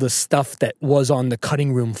all the stuff that was on the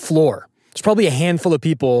cutting room floor. There's probably a handful of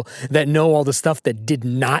people that know all the stuff that did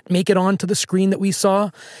not make it onto the screen that we saw.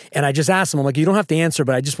 And I just asked him, I'm like, you don't have to answer,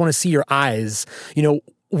 but I just want to see your eyes.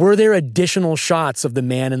 Were there additional shots of the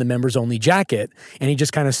man in the members-only jacket? And he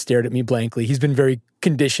just kind of stared at me blankly. He's been very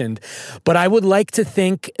conditioned. But I would like to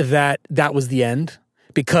think that was the end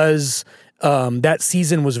because that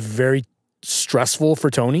season was very stressful for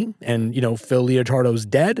Tony. And, Phil Leotardo's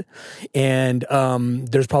dead. And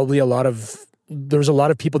there's probably a lot of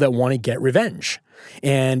people that want to get revenge.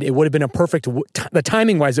 And it would have been the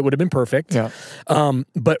timing wise, it would have been perfect. Yeah.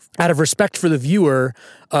 But out of respect for the viewer,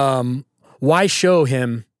 why show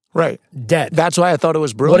him dead? That's why I thought it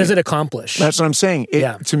was brilliant. What does it accomplish? That's what I'm saying.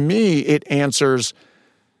 To me, it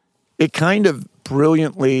kind of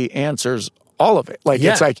brilliantly answers all of it. Like,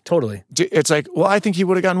 it's like, totally. It's like, well, I think he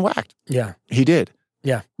would have gotten whacked. Yeah. He did.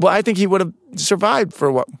 Yeah. Well, I think he would have survived for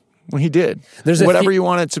what? Well, he did. There's whatever you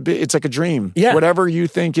want it to be. It's like a dream. Yeah. Whatever you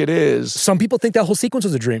think it is. Some people think that whole sequence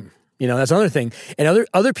was a dream. That's another thing. And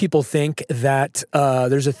other people think that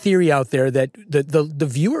there's a theory out there that the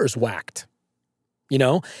viewer is whacked. you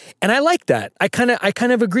know? And I like that. I kind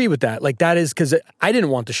of agree with that. Like that is because I didn't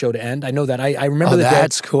want the show to end. I know that. I remember the day.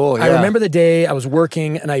 That's cool. Yeah. I remember the day I was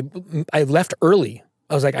working and I left early.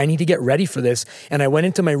 I was like, I need to get ready for this. And I went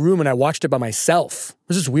into my room and I watched it by myself. It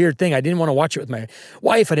was this weird thing. I didn't want to watch it with my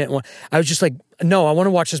wife. I was just like, no, I want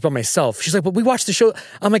to watch this by myself. She's like, but we watched the show.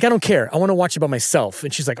 I'm like, I don't care. I want to watch it by myself.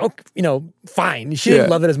 And she's like, oh, fine. She didn't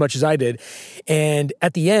love it as much as I did. And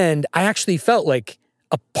at the end, I actually felt like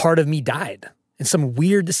a part of me died. And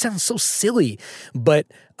this sounds so silly, but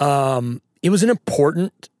it was an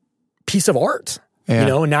important piece of art, and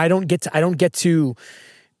now I don't get to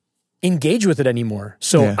engage with it anymore.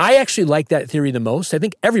 So I actually like that theory the most. I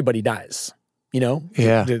think everybody dies,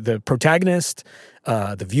 the protagonist,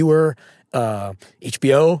 the viewer,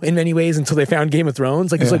 HBO in many ways until they found Game of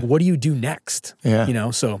Thrones. It's like, what do you do next?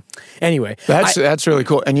 So anyway. That's really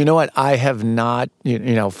cool. And you know what? I have not,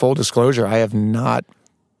 full disclosure, I have not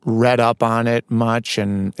read up on it much.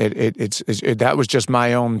 And that was just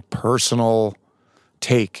my own personal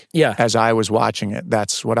take as I was watching it.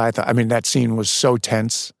 That's what I thought. I mean, that scene was so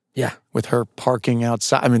tense. Yeah. With her parking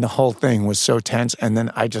outside. I mean, the whole thing was so tense. And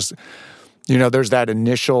then I just, there's that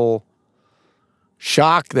initial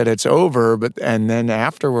shock that it's over, and then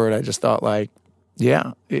afterward, I just thought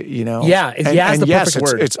Yeah, Yeah, it's the perfect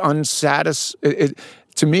word. It's unsatisfying.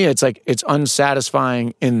 To me, it's like it's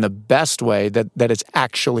unsatisfying in the best way that it's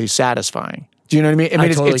actually satisfying. Do you know what I mean? I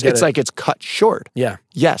mean, it's like it's cut short. Yeah.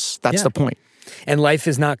 Yes, that's the point. And life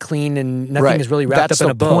is not clean and nothing is really wrapped up in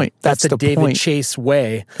a bow. Point. That's the David Chase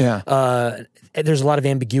way. Yeah. There's a lot of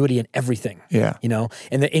ambiguity in everything. Yeah.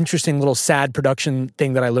 And the interesting little sad production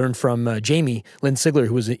thing that I learned from Jamie Lynn Sigler,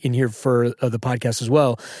 who was in here for the podcast as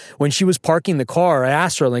well. When she was parking the car, I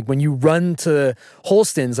asked her, when you run to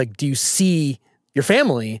Holston's, do you see your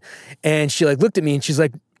family? And she looked at me and she's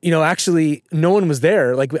like, actually no one was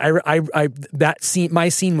there. That scene, my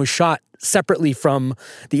scene was shot separately from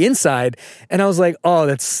the inside. And I was like, oh,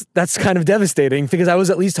 that's kind of devastating, because I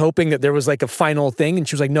was at least hoping that there was a final thing. And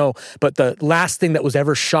she was like, no, but the last thing that was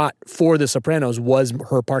ever shot for The Sopranos was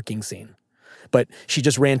her parking scene. But she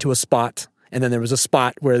just ran to a spot, and then there was a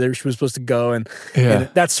spot where she was supposed to go. And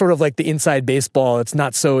that's sort of like the inside baseball. It's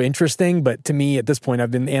not so interesting, but to me at this point,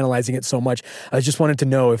 I've been analyzing it so much. I just wanted to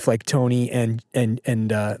know if Tony and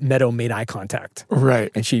Meadow made eye contact.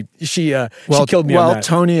 Right. And she killed me on that. Well,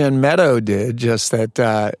 Tony and Meadow did, just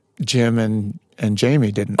that Jim and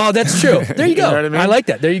Jamie didn't. Oh, that's true. There you go. You know what I mean? I like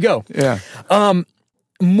that. There you go. Yeah.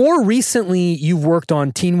 More recently, you've worked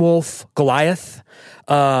on Teen Wolf, Goliath,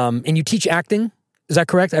 and you teach acting. Is that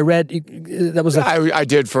correct? I read that was I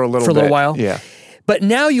did for a little while. Yeah. But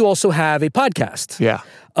now you also have a podcast. Yeah.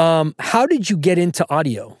 How did you get into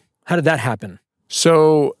audio? How did that happen?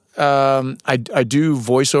 So I do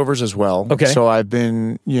voiceovers as well. Okay. So I've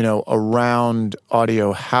been, around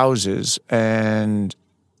audio houses, and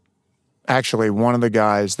actually one of the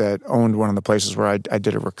guys that owned one of the places where I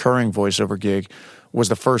did a recurring voiceover gig was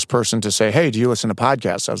the first person to say, hey, do you listen to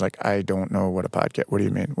podcasts? I was like, I don't know what a podcast, what do you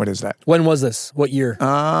mean? What is that? When was this? What year? It's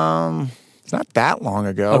not that long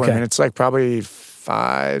ago. Okay. I mean, it's probably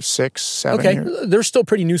 5, 6, 7 years. Okay, they're still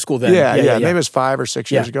pretty new school then. Yeah. Maybe it was 5 or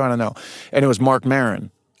 6 years ago. I don't know. And it was Mark Maron.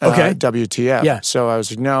 Okay. WTF. Yeah. So I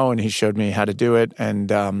was like, no, and he showed me how to do it. And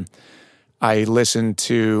I listened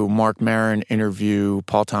to Mark Maron interview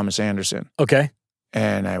Paul Thomas Anderson. Okay.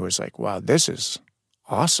 And I was like, wow, this is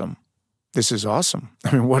awesome. This is awesome.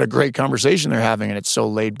 I mean, what a great conversation they're having. And it's so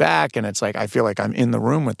laid back. And it's I feel like I'm in the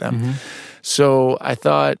room with them. Mm-hmm. So I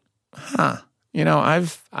thought, I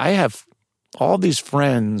have all these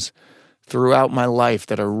friends throughout my life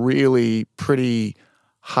that are really pretty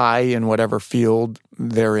high in whatever field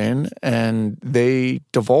they're in, and they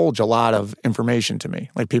divulge a lot of information to me.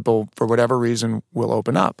 People, for whatever reason, will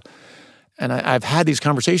open up. And I've had these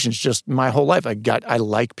conversations just my whole life. I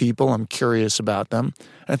like people. I'm curious about them.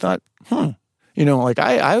 And I thought,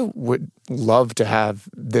 I would love to have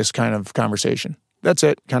this kind of conversation. That's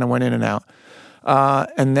it. Kind of went in and out.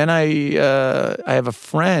 And then I have a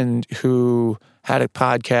friend who had a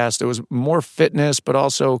podcast. It was more fitness, but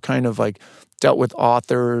also kind of dealt with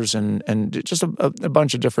authors and just a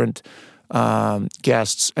bunch of different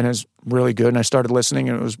guests. And it was really good. And I started listening,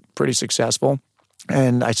 and it was pretty successful.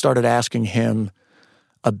 And I started asking him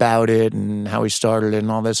about it and how he started it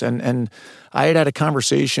and all this. And I had a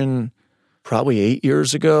conversation probably 8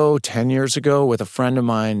 years ago, 10 years ago, with a friend of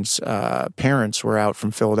mine's parents were out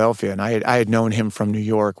from Philadelphia. And I had known him from New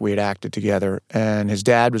York. We had acted together. And his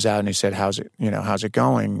dad was out, and he said, how's it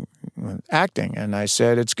going acting? And I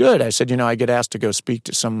said, it's good. I said, I get asked to go speak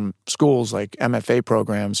to some schools, MFA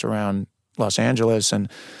programs around Los Angeles. And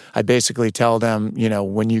I basically tell them,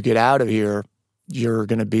 when you get out of here, you're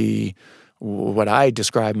going to be what I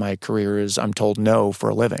describe my career as, I'm told no for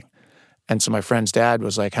a living. And so my friend's dad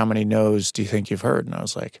was like, how many no's do you think you've heard? And I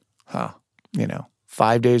was like,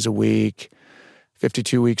 5 days a week,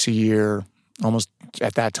 52 weeks a year, almost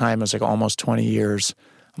at that time, it was like almost 20 years.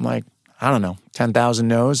 I'm like, I don't know, 10,000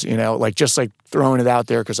 no's, just like throwing it out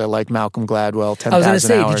there because I like Malcolm Gladwell, 10,000 hours. I was going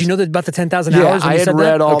to say, did you know about the 10,000 hours? Yeah, I had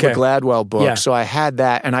read all the Okay. Gladwell books, Yeah. so I had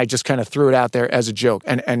that, and I just kind of threw it out there as a joke.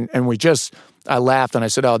 And I laughed, and I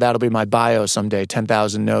said, oh, that'll be my bio someday,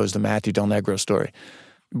 10,000 no's, the Matthew Del Negro story.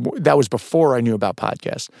 That was before I knew about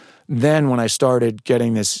podcasts. Then when I started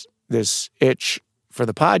getting this itch for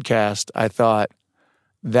the podcast, I thought,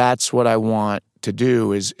 that's what I want to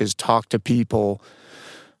do is talk to people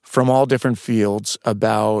from all different fields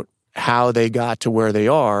about how they got to where they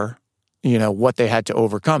are, what they had to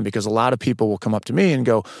overcome. Because a lot of people will come up to me and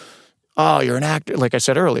go, oh, you're an actor. Like I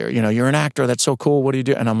said earlier, you're an actor. That's so cool. What do you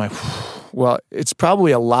do? And I'm like, well, it's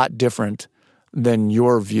probably a lot different than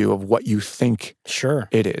your view of what you think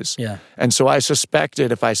it is. Yeah. And so I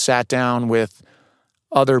suspected if I sat down with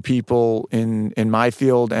other people in my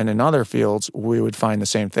field and in other fields, we would find the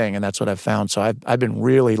same thing. And that's what I've found. So I've been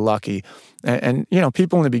really lucky. And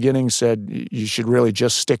people in the beginning said, you should really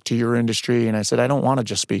just stick to your industry. And I said, I don't want to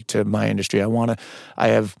just speak to my industry. I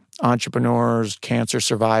have entrepreneurs, cancer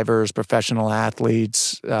survivors, professional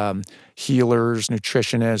athletes, healers,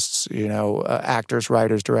 nutritionists, actors,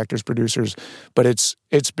 writers, directors, producers. But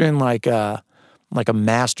it's been like a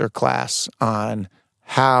master class on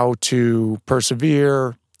how to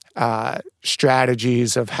persevere,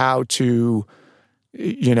 strategies of how to,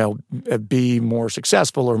 be more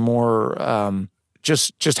successful or more,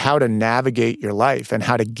 just how to navigate your life and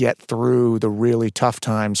how to get through the really tough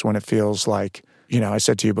times when it feels like, I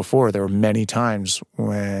said to you before, there were many times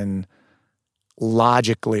when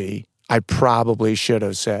logically I probably should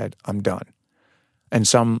have said, I'm done. And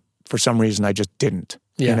for some reason I just didn't.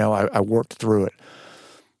 Yeah. I worked through it.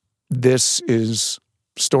 This is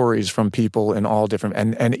stories from people in all different,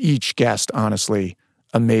 and each guest honestly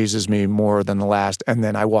amazes me more than the last. And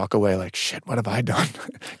then I walk away like, shit, what have I done?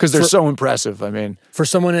 Because they're so impressive. I mean, for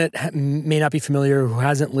someone that may not be familiar, who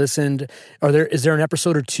hasn't listened, is there an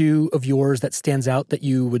episode or two of yours that stands out that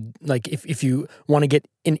you would like, if you want to get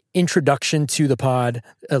an introduction to the pod,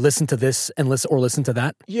 listen to this and listen to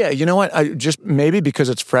that? Yeah. You know what? I just, maybe because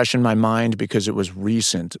it's fresh in my mind because it was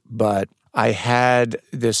recent, but I had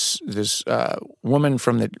this woman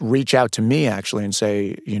reach out to me actually and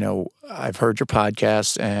say, I've heard your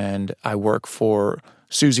podcast and I work for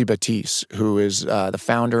Susie Batiste, who is the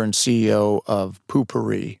founder and CEO of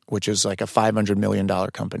Poo-Pourri, which is like a $500 million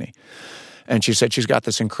company. And she said she's got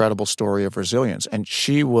this incredible story of resilience. And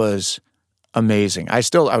she was amazing. I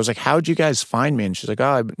was like, how'd you guys find me? And she's like,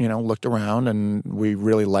 oh, I looked around and we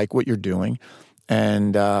really like what you're doing.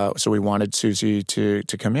 And so we wanted Susie to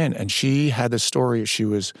come in. And she had this story. She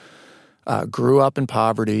grew up in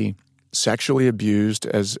poverty, sexually abused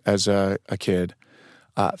as a kid,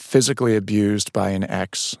 physically abused by an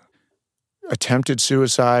ex, attempted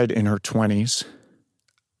suicide in her 20s,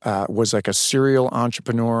 was like a serial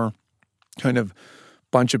entrepreneur, kind of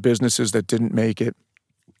bunch of businesses that didn't make it,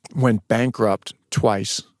 went bankrupt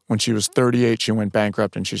twice. When she was 38, she went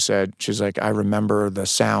bankrupt, and she's like, I remember the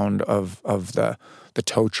sound of the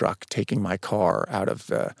tow truck taking my car out of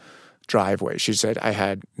the driveway. She said, I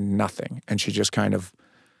had nothing. And she just kind of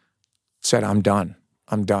said, I'm done.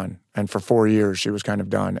 And for 4 years, she was kind of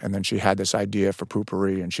done. And then she had this idea for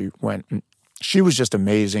Poo-Pourri, and she went, she was just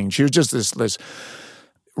amazing. She was just this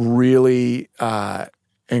really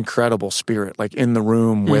incredible spirit, like in the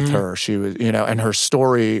room with her. She was, and her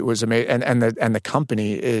story was amazing. And the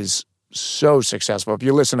company is so successful. If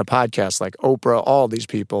you listen to podcasts like Oprah, all these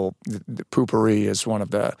people, the Poo-Pourri is one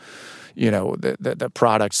of the, the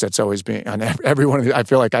products that's always being on everyone. I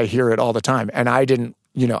feel like I hear it all the time. And I didn't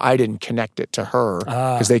connect it to her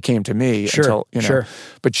because they came to me. Sure, until,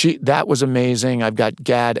 But that was amazing. I've got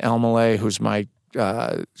Gad Elmaleh, who's my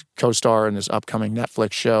co-star in this upcoming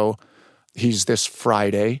Netflix show. He's this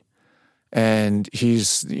Friday, and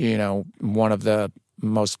he's, one of the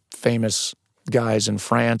most famous guys in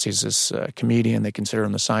France. He's this comedian. They consider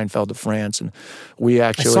him the Seinfeld of France. And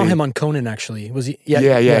I saw him on Conan, actually. Was he?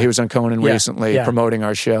 Yeah. He was on Conan recently promoting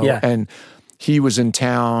our show. Yeah. And he was in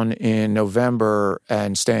town in November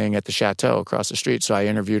and staying at the Chateau across the street. So I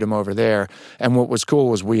interviewed him over there. And what was cool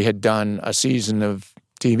was we had done a season of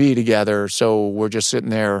TV together. So we're just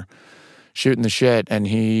sitting there shooting the shit. And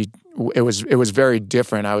it was very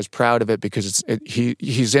different. I was proud of it because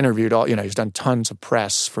he's interviewed he's done tons of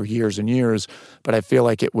press for years and years, but I feel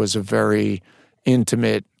like it was a very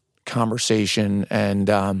intimate conversation, and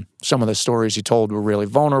some of the stories he told were really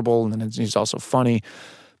vulnerable, and then he's also funny.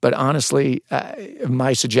 But honestly,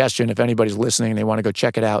 my suggestion, if anybody's listening and they want to go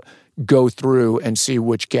check it out, go through and see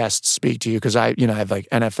which guests speak to you. Because I have like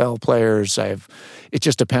NFL players. It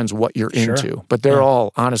just depends what you're into. But they're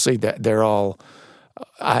all, honestly, they're all.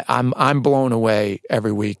 I'm blown away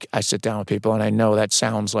every week. I sit down with people, and I know that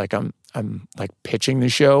sounds like I'm like pitching the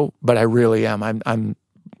show, but I really am. I'm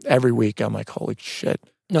every week. I'm like, holy shit.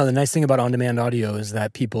 No, the nice thing about on-demand audio is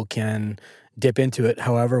that people can dip into it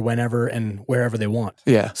however, whenever, and wherever they want.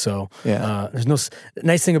 Yeah. So there's no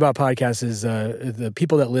nice thing about podcasts is the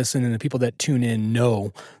people that listen and the people that tune in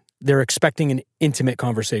know they're expecting an intimate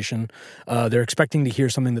conversation. They're expecting to hear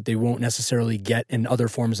something that they won't necessarily get in other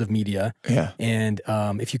forms of media. Yeah. And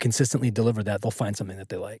if you consistently deliver that, they'll find something that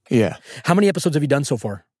they like. Yeah. How many episodes have you done so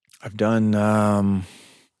far? I've done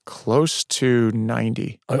close to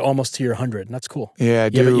 90. Almost to your 100. That's cool. Yeah, I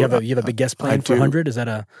do. You have a big guest plan for 100? Is that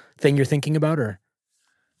a thing you're thinking about, or?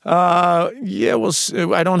 Yeah, well,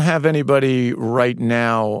 I don't have anybody right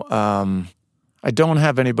now.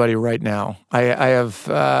 I have.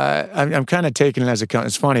 I'm kind of taking it as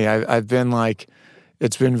it's funny. I've been like,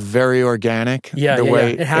 it's been very organic. The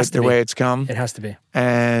way it's come. It has to be.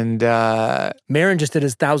 And Maron just did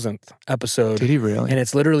his 1,000th episode. Did he really? And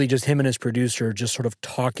it's literally just him and his producer just sort of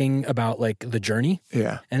talking about like the journey.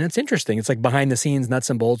 Yeah. And it's interesting. It's like behind the scenes, nuts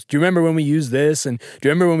and bolts. Do you remember when we used this? And do you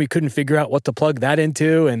remember when we couldn't figure out what to plug that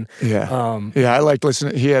into? And I liked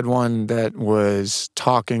listening. He had one that was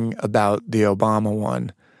talking about the Obama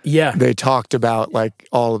one. Yeah. They talked about like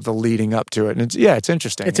all of the leading up to it. And it's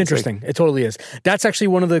interesting. It's interesting. Like, it totally is. That's actually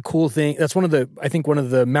one of the cool things. That's one of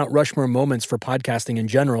the Mount Rushmore moments for podcasting in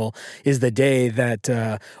general is the day that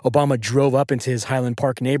Obama drove up into his Highland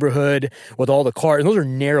Park neighborhood with all the cars. And those are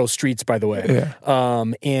narrow streets, by the way. Yeah.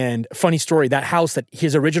 And funny story,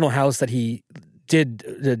 his original house that he did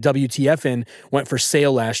the WTF in went for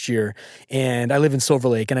sale last year, and I live in Silver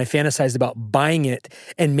Lake, and I fantasized about buying it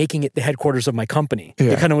and making it the headquarters of my company.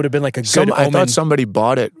 Yeah. It kind of would have been like a good omen. I thought somebody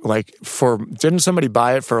bought it didn't somebody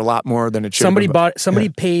buy it for a lot more than it should have? Somebody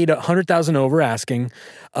paid $100,000 over asking,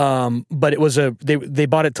 but it was they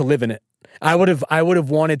bought it to live in it. I would have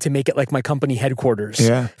wanted to make it like my company headquarters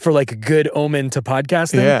for like a good omen to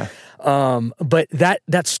podcasting. Yeah. But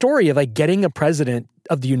that story of like getting a president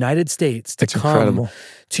of the United States to come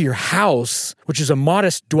to your house, which is a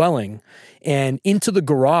modest dwelling, and into the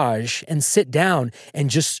garage and sit down and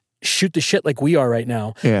just shoot the shit like we are right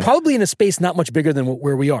now. Yeah. Probably in a space not much bigger than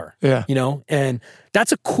where we are. Yeah. And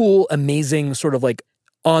that's a cool, amazing sort of like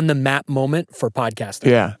on the map moment for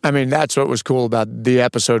podcasting. Yeah. I mean, that's what was cool about the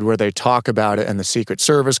episode where they talk about it and the Secret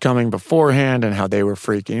Service coming beforehand and how they were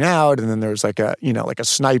freaking out. And then there was like a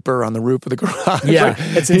sniper on the roof of the garage. Yeah.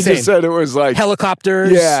 It's insane. He just said it was like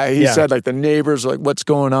helicopters. Yeah. He said like the neighbors were like, what's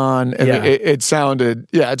going on? And it sounded,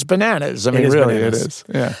 it's bananas. I mean, really, bananas.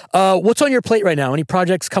 It is. Yeah. What's on your plate right now? Any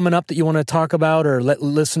projects coming up that you want to talk about or let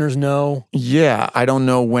listeners know? Yeah. I don't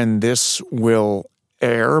know when this will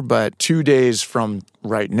air, but 2 days from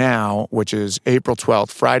right now, which is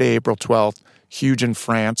Friday, April 12th, Huge in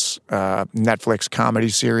France, Netflix comedy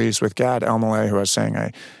series with Gad Elmaleh, who I was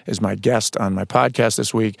saying is my guest on my podcast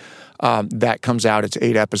this week. That comes out. It's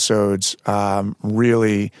 8 episodes.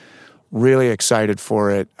 Really, really excited for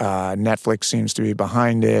it. Netflix seems to be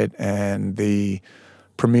behind it, and the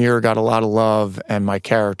premiere got a lot of love, and my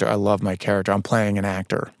character, I love my character. I'm playing an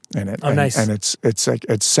actor in it. Oh, nice. And it's like,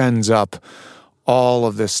 it sends up all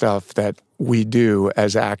of this stuff that we do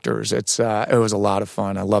as actors. It was a lot of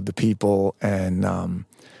fun. I love the people, and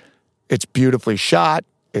it's beautifully shot.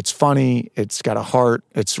 It's funny. It's got a heart.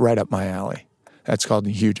 It's right up my alley. That's called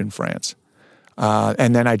Huge in France.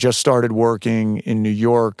 And then I just started working in New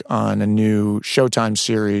York on a new Showtime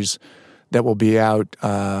series that will be out,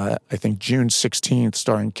 I think, June 16th,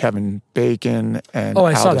 starring Kevin Bacon and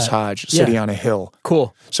Aldous Hodge, City on a Hill.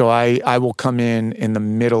 Cool. So I will come in the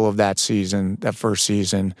middle of that first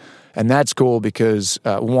season. And that's cool because,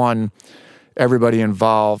 one, everybody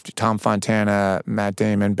involved, Tom Fontana, Matt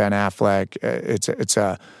Damon, Ben Affleck, it's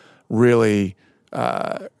a really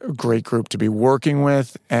great group to be working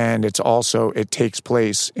with. And it takes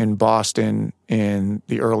place in Boston in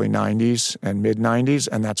the early 90s and mid 90s.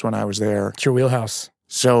 And that's when I was there. It's your wheelhouse.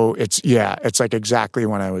 So it's like exactly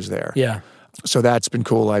when I was there. Yeah. So that's been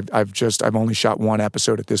cool. I've only shot 1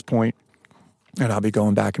 episode at this point, and I'll be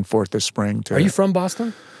going back and forth this spring. Are you from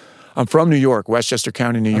Boston? I'm from New York, Westchester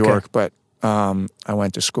County, New York, but I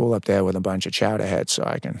went to school up there with a bunch of chowder heads, so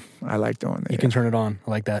I like doing that. You can turn it on. I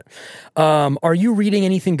like that. Are you reading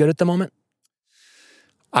anything good at the moment?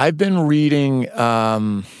 I've been reading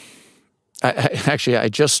I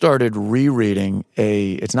just started rereading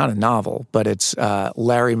it's not a novel, but it's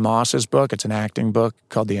Larry Moss's book. It's an acting book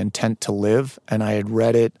called The Intent to Live. And I had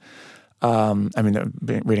read it. I've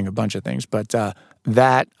been reading a bunch of things, but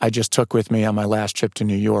that I just took with me on my last trip to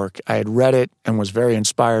New York. I had read it and was very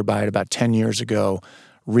inspired by it about 10 years ago,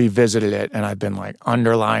 revisited it, and I've been like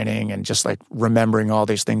underlining and just like remembering all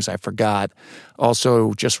these things I forgot.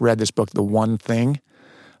 Also just read this book, The One Thing.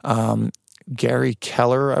 Gary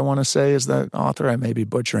Keller, I want to say, is the author. I may be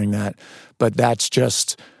butchering that, but that's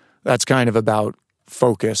kind of about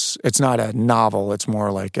focus. It's not a novel. It's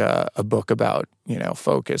more like a book about,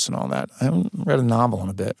 focus and all that. I haven't read a novel in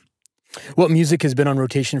a bit. What music has been on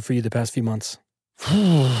rotation for you the past few months?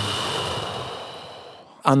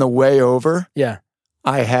 On the way over, yeah,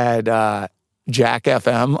 I had Jack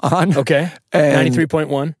FM on. Okay,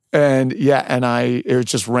 93.1. And it was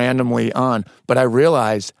just randomly on. But I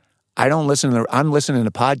realized I'm listening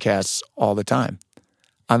to podcasts all the time.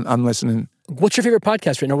 I'm listening. What's your favorite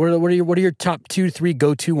podcast right now? What are your top 2-3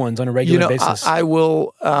 go-to ones on a regular basis? I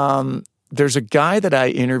will. There's a guy that I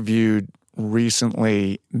interviewed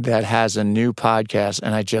recently that has a new podcast,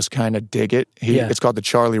 and I just kind of dig it. It's called The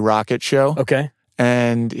Charlie Rocket Show. Okay,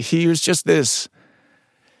 and he was just this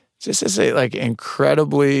like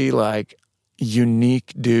incredibly like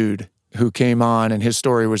unique dude who came on, and his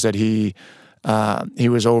story was that he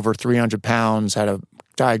was over 300 pounds, had a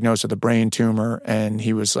diagnosis with a brain tumor, and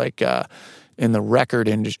he was like in the record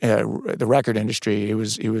industry. He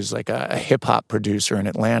was like a hip hop producer in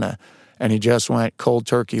Atlanta, and he just went cold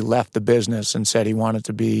turkey, left the business, and said he wanted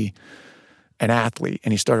to be an athlete.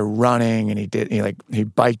 And he started running, and he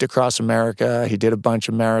biked across America. He did a bunch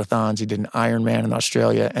of marathons. He did an Ironman in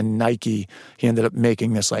Australia, and Nike. He ended up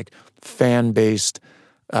making this like fan-based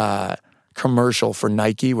commercial for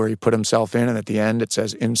Nike where he put himself in, and at the end it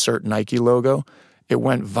says insert Nike logo. It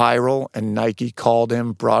went viral, and Nike called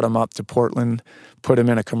him, brought him up to Portland, put him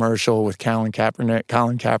in a commercial with Colin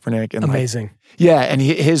Kaepernick. And amazing. And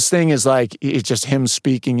his thing is like, it's just him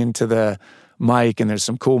speaking into the mic, and there's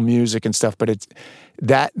some cool music and stuff, but it's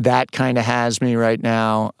that kind of has me right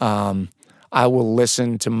now. I will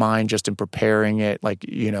listen to mine just in preparing it, like,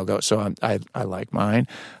 so I like mine.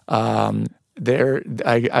 I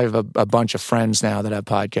have a bunch of friends now that have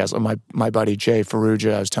podcasts. My buddy Jay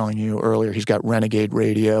Ferrugia, I was telling you earlier, he's got Renegade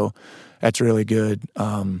Radio. That's really good.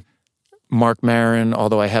 Mark Maron,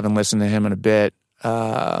 although I haven't listened to him in a bit.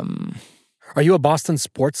 Are you a Boston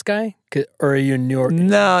sports guy, or are you in New York?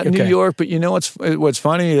 No, okay. New York. But what's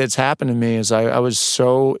funny that's happened to me is I was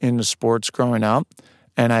so into sports growing up,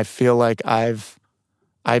 and I feel like I've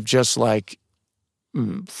just like,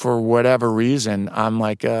 for whatever reason, I'm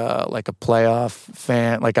like a playoff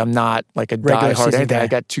fan. Like I'm not like a diehard anything. Guy. I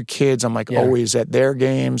got 2 kids. I'm like always at their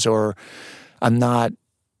games, or I'm not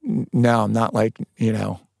like,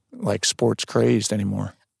 like sports crazed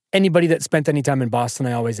anymore. Anybody that spent any time in Boston,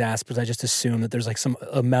 I always ask, because I just assume that there's like some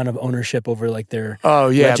amount of ownership over like their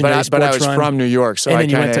but I was from New York, so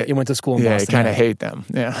and then you went to school in Boston. I kind of hate them.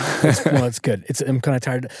 Yeah, it's good. I'm kind of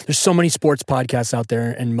tired. There's so many sports podcasts out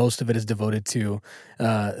there, and most of it is devoted to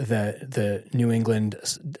the New England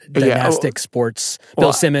dynastic sports.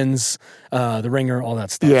 Bill Simmons, The Ringer, all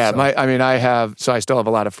that stuff. Yeah, so. I still have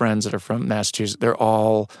a lot of friends that are from Massachusetts. They're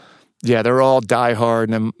all diehard,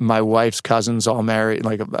 and then my wife's cousins all married,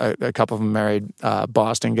 like a couple of them married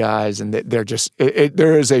Boston guys, and they're just,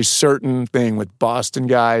 there is a certain thing with Boston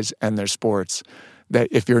guys and their sports that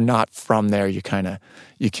if you're not from there, you can't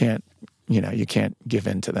give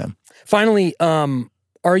in to them. Finally,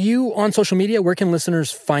 are you on social media? Where can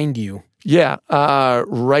listeners find you? Yeah,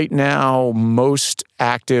 right now, most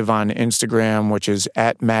active on Instagram, which is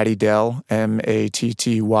at Matty Del,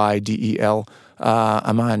 MattyDel.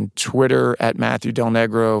 I'm on Twitter at Matthew Del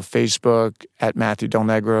Negro, Facebook at Matthew Del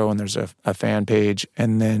Negro, and there's a fan page.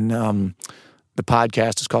 And then the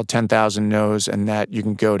podcast is called 10,000 No's, and that you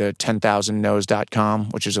can go to 10,000nos.com,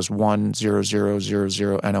 which is just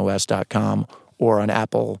 10000nos.com, or on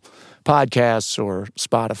Apple Podcasts or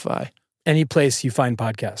Spotify. Any place you find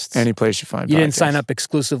podcasts. Any place you find podcasts. You didn't sign up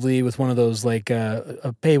exclusively with one of those like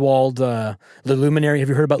a paywalled, the Luminary. Have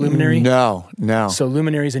you heard about Luminary? No. So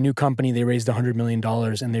Luminary is a new company. They raised $100 million,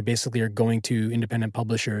 and they basically are going to independent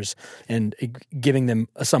publishers and giving them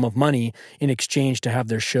a sum of money in exchange to have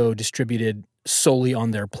their show distributed solely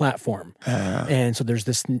on their platform. And so there's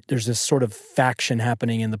this sort of faction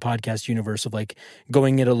happening in the podcast universe of like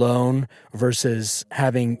going it alone versus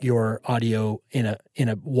having your audio in a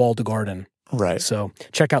walled garden. Right. So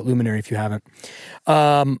check out Luminary if you haven't.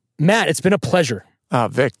 Matt, it's been a pleasure.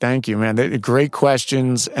 Vic, thank you, man. Great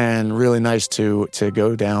questions and really nice to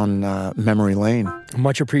go down memory lane.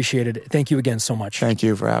 Much appreciated. Thank you again so much. Thank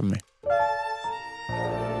you for having me.